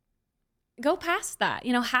go past that,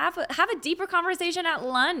 have a deeper conversation at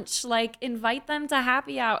lunch, like invite them to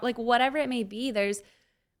happy hour, like whatever it may be. There's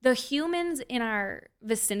the humans in our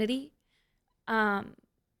vicinity.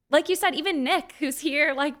 Like you said, even Nick, who's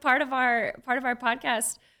here, like part of our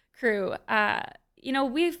podcast crew,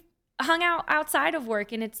 we've hung out outside of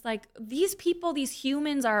work, and it's like these people, these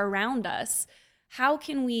humans are around us. How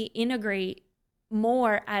can we integrate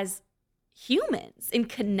more as humans and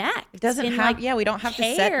connect? It doesn't have, we don't have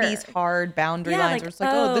to set these hard boundary lines where it's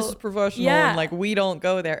like, this is professional and like we don't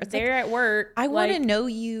go there. It's they're like, at work. I want to know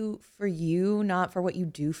you for you, not for what you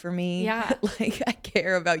do for me. Yeah. Like I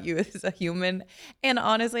care about you as a human. And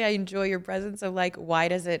honestly, I enjoy your presence. So like, why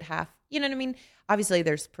does it have, you know what I mean? Obviously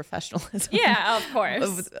there's professionalism. Yeah, of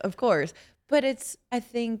course. Of course. But I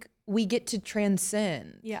think we get to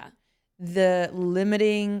transcend the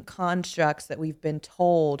limiting constructs that we've been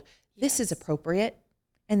told this is appropriate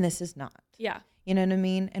and this is not. Yeah. You know what I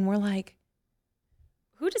mean? And we're like,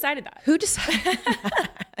 who decided that? Who decided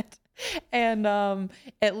that? And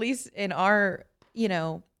at least in our,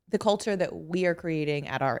 the culture that we are creating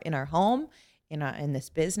in our home, in this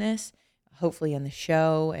business, hopefully in the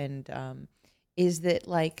show, and is that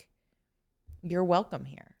like you're welcome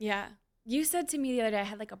here. Yeah. You said to me the other day, I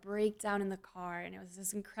had like a breakdown in the car, and it was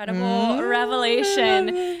this incredible revelation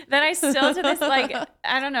that I still to this, like,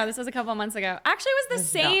 I don't know, this was a couple of months ago. Actually, it was the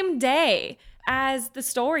same day as the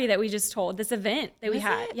story that we just told, this event that we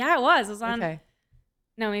had. Yeah, it was. It was on. Okay.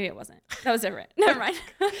 No, maybe it wasn't. That was different. Never mind.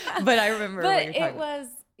 But I remember what you're talking about.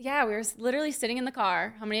 Yeah, we were literally sitting in the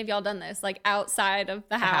car. How many of y'all done this? Like outside of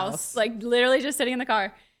the house, like literally just sitting in the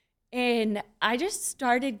car. And I just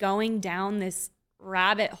started going down this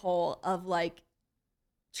rabbit hole of like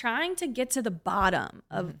trying to get to the bottom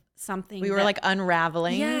of something. We were like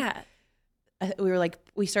unraveling. Yeah. We were like,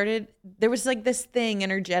 there was like this thing,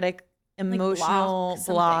 energetic, emotional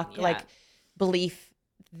block, yeah. like belief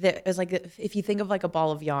that is like, if you think of like a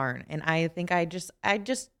ball of yarn, and I think I just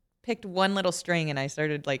picked one little string and I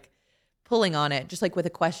started like pulling on it, just like with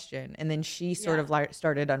a question. And then she sort of like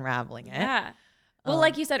started unraveling it. Yeah. Well,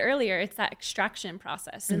 like you said earlier, it's that extraction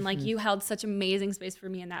process. And like you held such amazing space for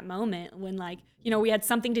me in that moment when like, you know, we had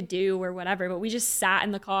something to do or whatever, but we just sat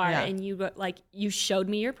in the car and you showed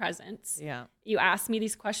me your presence. Yeah. You asked me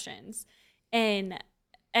these questions. And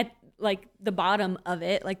at like the bottom of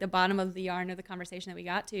it, like the bottom of the yarn of the conversation that we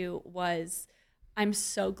got to was, I'm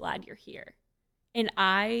so glad you're here. And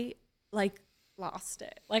I like lost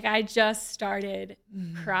it. Like I just started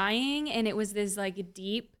crying, and it was this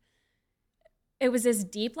deep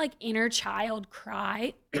like inner child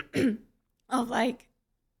cry of like,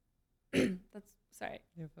 that's sorry.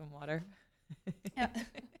 You have some water? Yeah.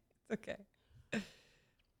 It's okay.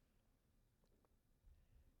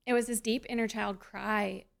 It was this deep inner child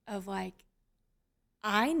cry of like,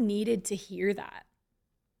 I needed to hear that.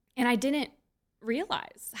 And I didn't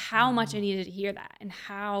realize how much I needed to hear that and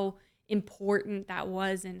how important that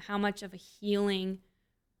was and how much of a healing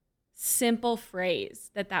simple phrase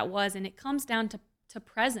that was. And it comes down to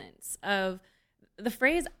presence of the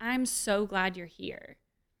phrase, I'm so glad you're here,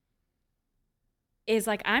 is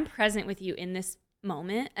like, I'm present with you in this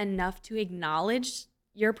moment enough to acknowledge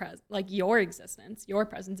your your existence, your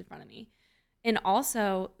presence in front of me. And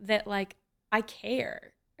also that like, I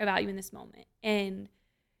care about you in this moment. And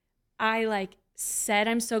I like said,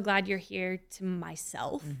 I'm so glad you're here to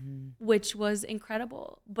myself, which was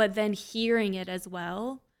incredible. But then hearing it as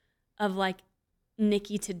well of like,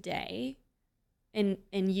 Nikki today and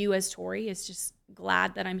you as Tori is just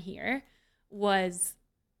glad that I'm here was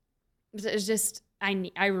just,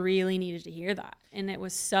 I really needed to hear that. And it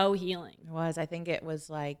was so healing. It was. I think it was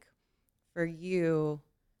like for you,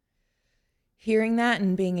 hearing that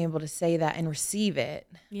and being able to say that and receive it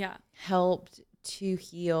helped to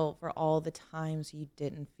heal for all the times you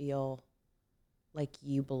didn't feel like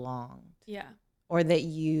you belonged. Yeah. Or that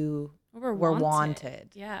you were wanted.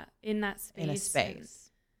 Yeah. In that space. In a space.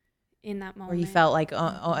 In that moment. Where you felt like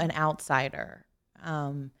an outsider.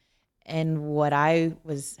 And what I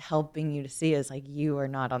was helping you to see is like, you are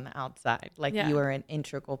not on the outside. Like you are an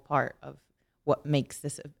integral part of what makes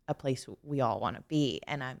this a place we all want to be.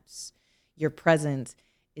 And your presence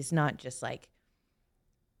is not just like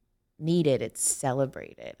needed, it's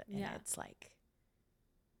celebrated. And it's like,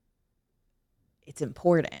 it's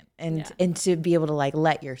important. And to be able to like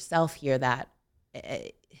let yourself hear that.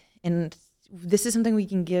 And this is something we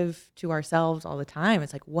can give to ourselves all the time.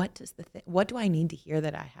 It's like, what do I need to hear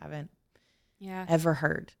that I haven't ever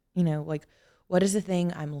heard? You know, like, what is the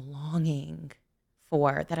thing I'm longing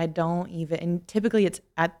for that I don't even, and typically it's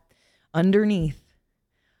underneath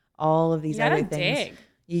all of these other things.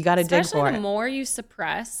 You got to dig for it. Especially the more you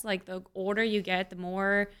suppress, like the older you get, the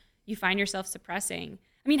more you find yourself suppressing.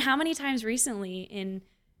 I mean, how many times recently in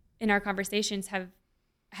our conversations have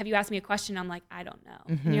you asked me a question? I'm like, I don't know.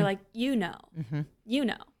 And you're like, you know,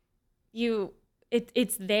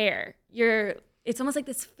 it's there. It's almost like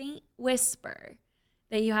this faint whisper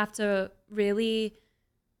that you have to really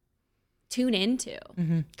tune into.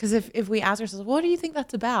 Because if we ask ourselves, what do you think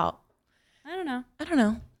that's about? I don't know.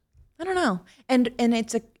 And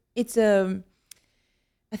it's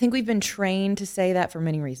I think we've been trained to say that for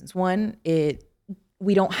many reasons. One,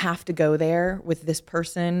 we don't have to go there with this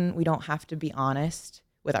person. We don't have to be honest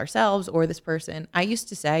with ourselves or this person. I used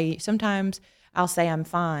to say, sometimes I'll say I'm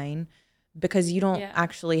fine because you don't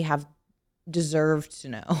actually have deserved to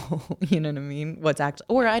know, you know what I mean? What's actually,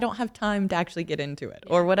 or I don't have time to actually get into it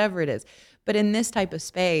or whatever it is. But in this type of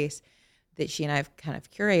space that she and I have kind of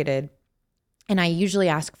curated, and I usually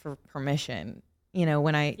ask for permission, you know,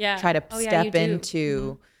 when I try to step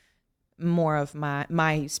into more of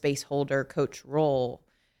my space holder coach role,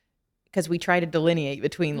 because we try to delineate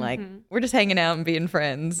between like, we're just hanging out and being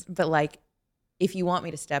friends. But like, if you want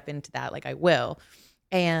me to step into that, like I will.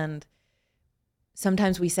 And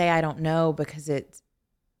sometimes we say, I don't know, because it's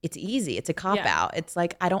easy. It's a cop out. It's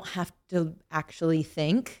like, I don't have to actually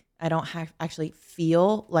think. I don't have actually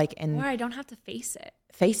feel like, or I don't have to face it.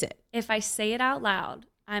 If I say it out loud,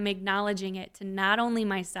 I'm acknowledging it to not only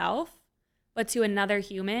myself, but to another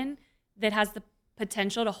human that has the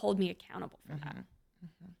potential to hold me accountable for that.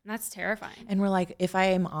 And That's terrifying. And we're like, if I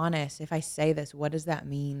am honest, if I say this, what does that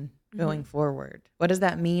mean going forward? What does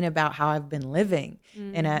that mean about how I've been living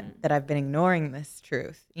and that I've been ignoring this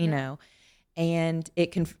truth, you know? And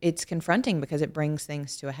it's confronting because it brings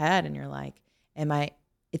things to a head, and you're like,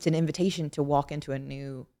 it's an invitation to walk into a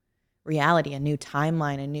new reality, a new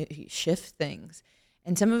timeline, a new shift things.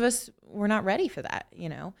 And some of us, we're not ready for that, you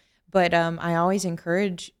know? But I always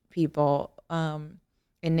encourage people, and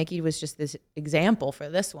Nikki was just this example for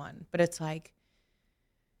this one, but it's like,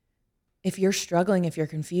 if you're struggling, if you're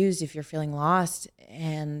confused, if you're feeling lost,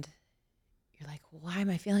 and you're like, why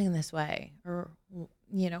am I feeling this way? Or,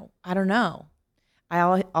 you know, I don't know.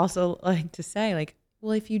 I also like to say, like,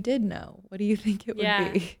 well, if you did know, what do you think it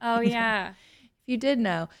would be? Oh, yeah. If you did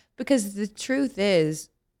know. Because the truth is,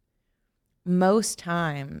 most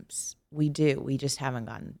times we just haven't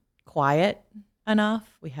gotten quiet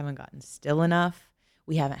enough. We haven't gotten still enough.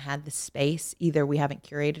 We haven't had the space. Either we haven't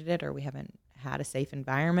curated it or we haven't had a safe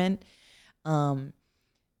environment.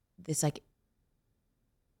 It's like,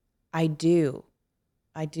 I do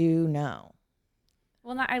know.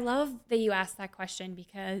 Well, I love that you asked that question,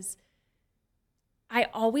 because I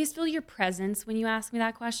always feel your presence when you ask me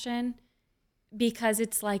that question, because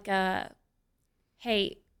it's like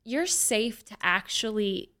hey, you're safe to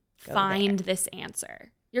actually find this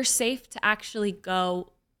answer. You're safe to actually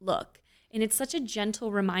go look. And it's such a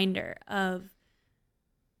gentle reminder of,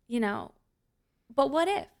 you know, but what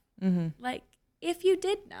if? Like, if you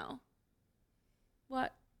did know,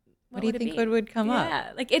 what do you think would come up?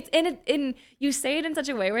 Yeah, like it's and you say it in such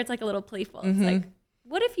a way where it's like a little playful. It's like,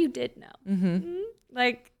 what if you did know?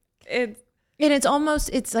 Like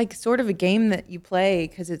it's like sort of a game that you play,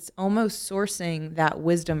 because it's almost sourcing that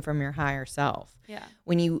wisdom from your higher self. Yeah.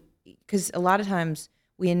 Because a lot of times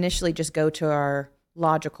we initially just go to our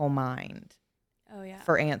logical mind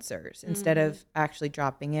for answers instead of actually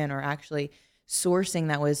dropping in or actually sourcing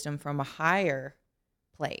that wisdom from a higher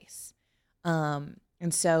place. And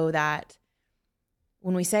so that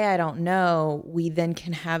when we say, I don't know, we then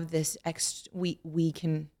can have this, we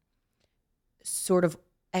can sort of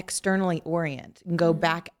externally orient and go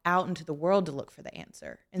back out into the world to look for the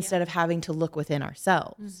answer instead of having to look within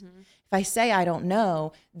ourselves. If I say, I don't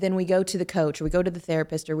know, then we go to the coach, or we go to the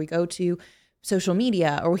therapist, or we go to social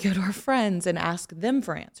media, or we go to our friends and ask them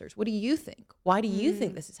for answers. What do you think? Why do you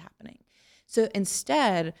think this is happening? So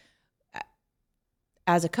instead,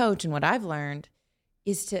 as a coach, and what I've learned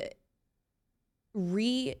is to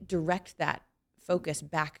redirect that focus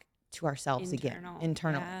back to ourselves again,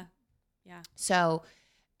 internally. Yeah. So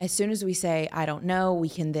as soon as we say, I don't know, we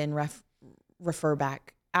can then refer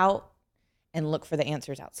back out and look for the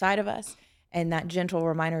answers outside of us. And that gentle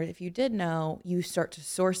reminder, if you did know, you start to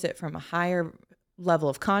source it from a higher level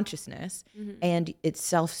of consciousness, and it's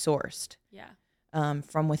self-sourced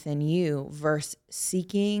from within you versus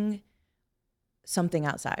seeking something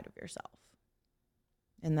outside of yourself.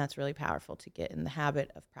 And that's really powerful to get in the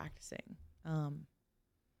habit of practicing.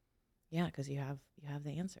 Because you have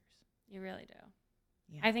the answers. You really do.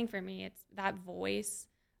 Yeah. I think for me, it's that voice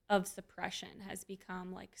of suppression has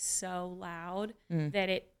become like so loud that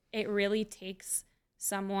it really takes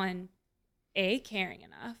someone, A, caring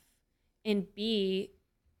enough, and B,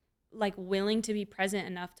 like willing to be present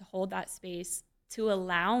enough to hold that space to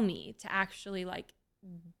allow me to actually like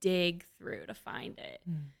dig through to find it.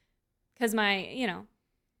 Because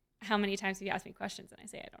how many times have you asked me questions and I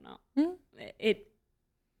say, I don't know.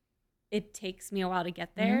 It takes me a while to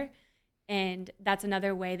get there. And that's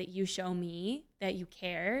another way that you show me that you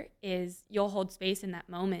care, is you'll hold space in that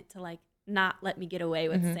moment to like not let me get away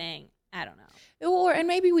with saying, I don't know. And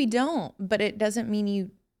maybe we don't, but it doesn't mean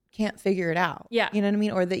you can't figure it out. Yeah. You know what I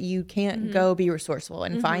mean? Or that you can't go be resourceful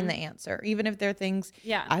and find the answer. Even if there are things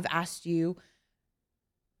I've asked you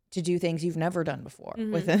to do things you've never done before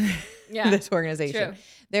within this organization. True.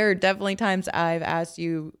 There are definitely times I've asked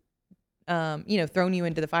you, thrown you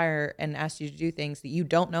into the fire and asked you to do things that you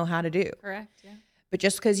don't know how to do. Correct. Yeah. But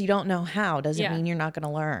just because you don't know how doesn't mean you're not going to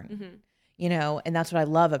learn. And that's what I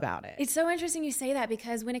love about it. It's so interesting you say that,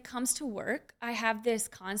 because when it comes to work, I have this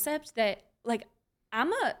concept that like I'm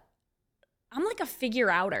like a figure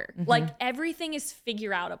outer. Like everything is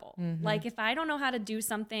figure outable. Like if I don't know how to do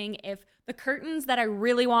something, if the curtains that I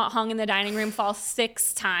really want hung in the dining room fall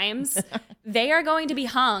 6 times, they are going to be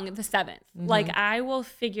hung the 7th. Like I will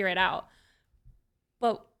figure it out.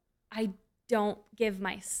 But I don't give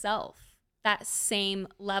myself that same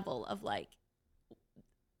level of like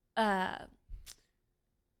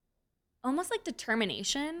almost like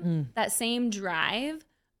determination, that same drive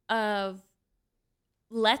of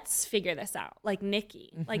let's figure this out. Like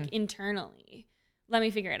Nikki, like internally, let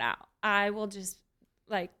me figure it out. I will just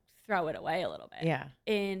like throw it away a little bit. Yeah.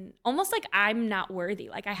 And almost like I'm not worthy.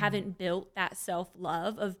 Like I haven't built that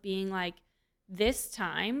self-love of being like, this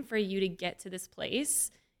time for you to get to this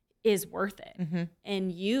place is worth it. Mm-hmm.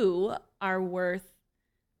 And you are worth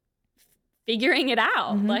figuring it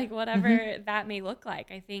out, Mm-hmm. like whatever that may look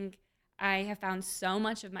like. I think I have found so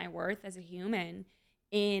much of my worth as a human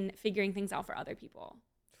in figuring things out for other people.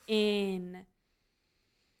 And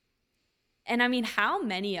I mean, how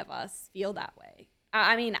many of us feel that way?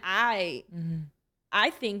 I mean, I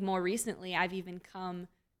think more recently I've even come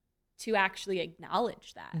to actually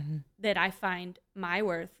acknowledge that I find my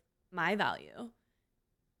worth, my value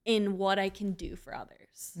in what I can do for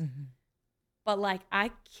others. But like,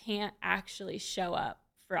 I can't actually show up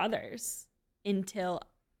for others until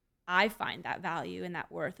I find that value and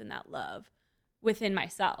that worth and that love within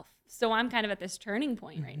myself. So I'm kind of at this turning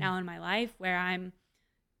point right now in my life where I'm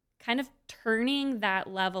kind of turning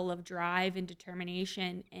that level of drive and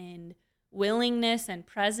determination and willingness and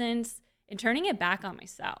presence and turning it back on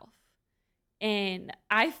myself. And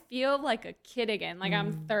I feel like a kid again. Like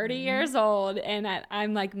I'm 30 years old and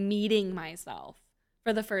I'm like meeting myself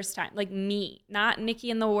for the first time. Like me, not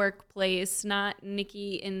Nikki in the workplace, not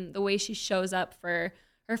Nikki in the way she shows up for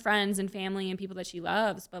her friends and family and people that she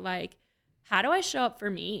loves, but like, how do I show up for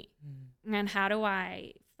me? And how do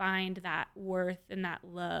I find that worth and that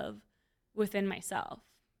love within myself?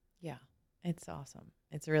 Yeah, it's awesome.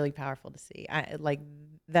 It's really powerful to see. I like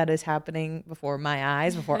that is happening before my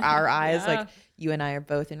eyes, before our eyes. Like you and I are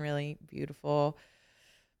both in really beautiful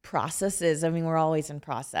processes. I mean, we're always in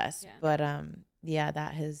process, but yeah,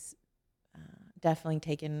 that has definitely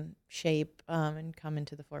taken shape and come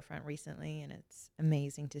into the forefront recently, and it's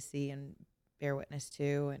amazing to see and bear witness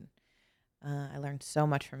to. And I learned so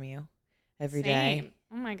much from you every day.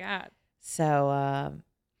 Oh my God. So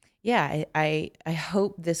yeah, I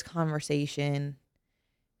hope this conversation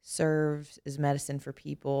serves as medicine for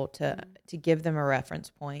people to give them a reference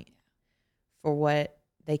point for what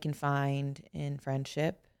they can find in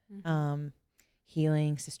friendship,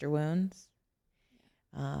 healing sister wounds,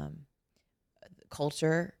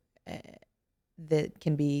 culture that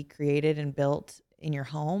can be created and built in your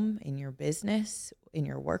home, in your business, in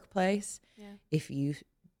your workplace, if you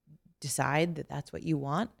decide that that's what you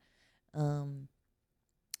want,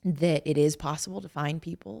 that it is possible to find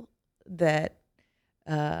people that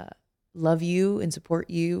love you and support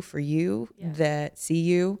you for you, that see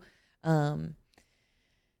you. And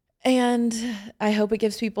I hope it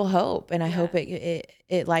gives people hope, and I hope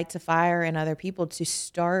it lights a fire in other people to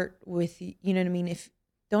start with, you know what I mean?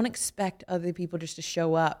 Don't expect other people just to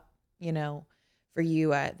show up, you know, for you.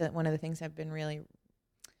 That one of the things I've been really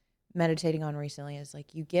meditating on recently is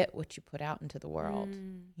like, you get what you put out into the world.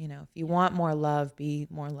 You know, if you want more love, be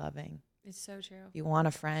more loving. It's so true. If you want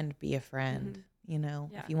a friend, be a friend. You know,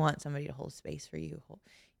 if you want somebody to hold space for you,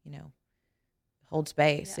 hold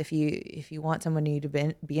space. If you want somebody to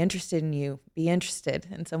be interested in you, be interested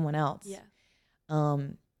in someone else.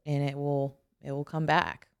 And it will come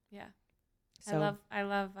back. Yeah. So I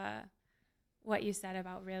love what you said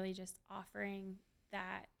about really just offering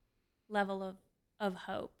that level of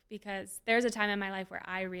hope, because there's a time in my life where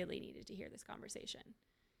I really needed to hear this conversation,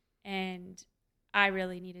 and I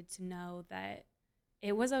really needed to know that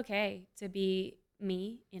it was okay to be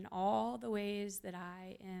me in all the ways that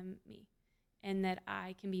I am me, and that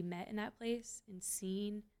I can be met in that place and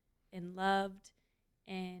seen and loved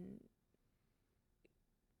and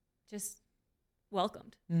just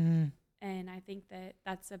welcomed. And I think that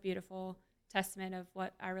that's a beautiful testament of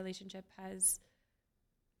what our relationship has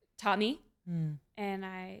taught me. And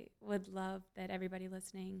I would love that everybody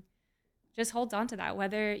listening just holds on to that,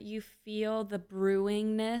 whether you feel the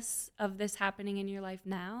brewingness of this happening in your life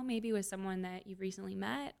now, maybe with someone that you've recently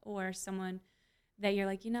met, or someone that you're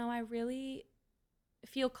like, I really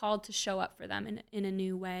feel called to show up for them in a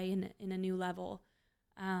new way, in a new level,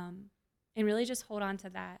 and really just hold on to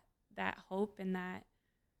that hope, and that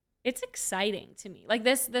it's exciting to me. Like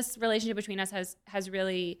this relationship between us has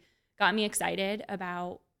really got me excited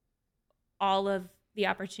about all of the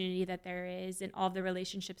opportunity that there is, and all of the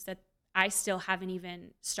relationships that I still haven't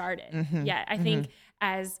even started yet. I think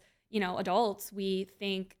as, adults, we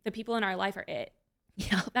think the people in our life are it.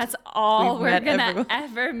 Yeah, that's all we're gonna everyone.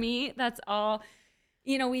 ever meet. That's all.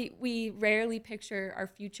 We rarely picture our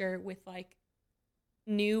future with like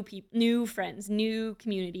new people, new friends, new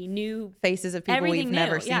community, new faces of people we've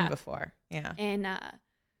never seen yeah. before. Yeah. And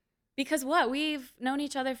because we've known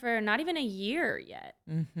each other for not even a year yet.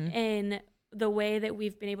 And the way that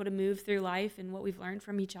we've been able to move through life and what we've learned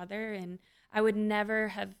from each other. And I would never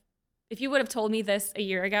have if you would have told me this a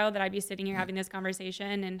year ago, that I'd be sitting here having this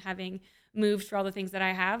conversation and having moved for all the things that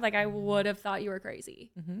I have, like I would have thought you were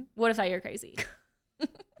crazy. Would have thought you were crazy.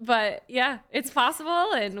 But yeah, it's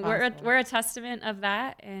possible. And we're a testament of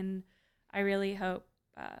that. And I really hope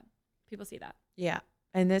people see that. Yeah.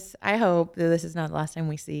 And I hope that this is not the last time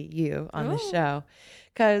we see you on the show.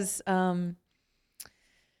 Because I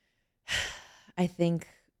think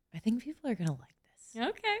people are going to like this.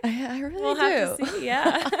 Okay. I really do. We'll have to see,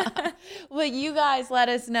 yeah. Well, you guys let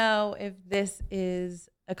us know if this is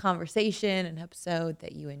a conversation, an episode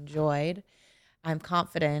that you enjoyed. I'm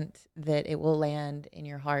confident that it will land in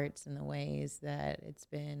your hearts in the ways that it's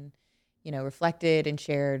been, reflected and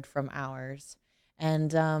shared from ours. And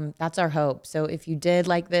that's our hope. So if you did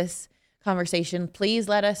like this conversation, please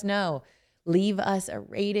let us know. Leave us a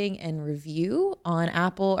rating and review on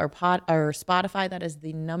Apple or Spotify. That is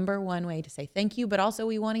the number one way to say thank you. But also,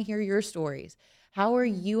 we want to hear your stories. How are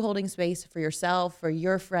you holding space for yourself, for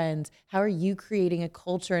your friends? How are you creating a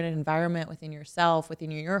culture and an environment within yourself,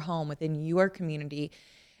 within your home, within your community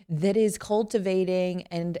that is cultivating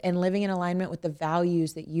and living in alignment with the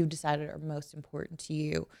values that you've decided are most important to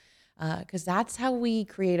you? Because that's how we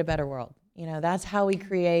create a better world. That's how we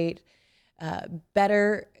create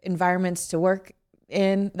better environments to work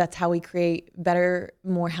in. That's how we create better,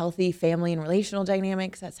 more healthy family and relational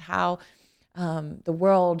dynamics. That's how the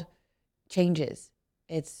world changes.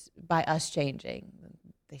 It's by us changing.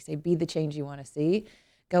 They say, be the change you want to see.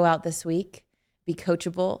 Go out this week, be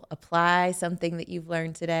coachable, apply something that you've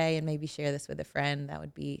learned today, and maybe share this with a friend. That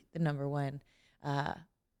would be the number one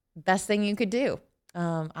best thing you could do,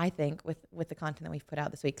 I think, with the content that we've put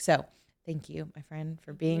out this week. So thank you, my friend,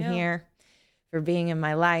 for being here, for being in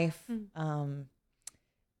my life. I'm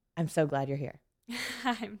so glad you're here.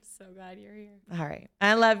 I'm so glad you're here. All right.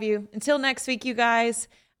 I love you. Until next week, you guys.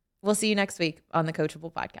 We'll see you next week on the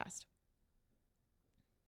Coachable Podcast.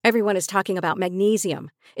 Everyone is talking about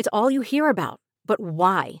magnesium. It's all you hear about. But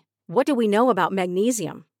why? What do we know about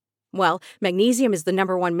magnesium? Well, magnesium is the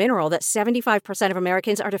number one mineral that 75% of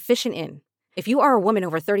Americans are deficient in. If you are a woman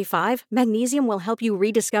over 35, magnesium will help you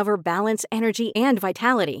rediscover balance, energy, and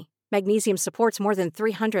vitality. Magnesium supports more than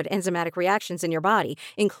 300 enzymatic reactions in your body,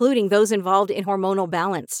 including those involved in hormonal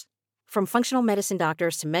balance. From functional medicine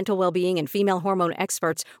doctors to mental well-being and female hormone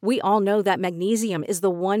experts, we all know that magnesium is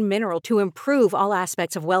the one mineral to improve all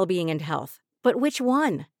aspects of well-being and health. But which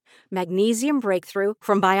one? Magnesium Breakthrough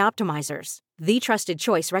from Bioptimizers, the trusted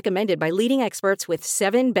choice recommended by leading experts with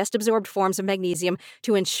 7 best-absorbed forms of magnesium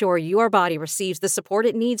to ensure your body receives the support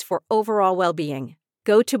it needs for overall well-being.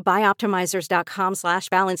 Go to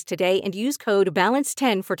bioptimizers.com/balance today and use code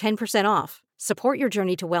BALANCE10 for 10% off. Support your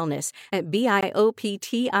journey to wellness at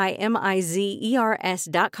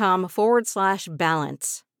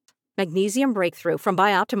bioptimizers.com/balance. Magnesium Breakthrough from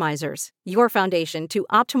Bioptimizers, your foundation to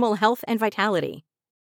optimal health and vitality.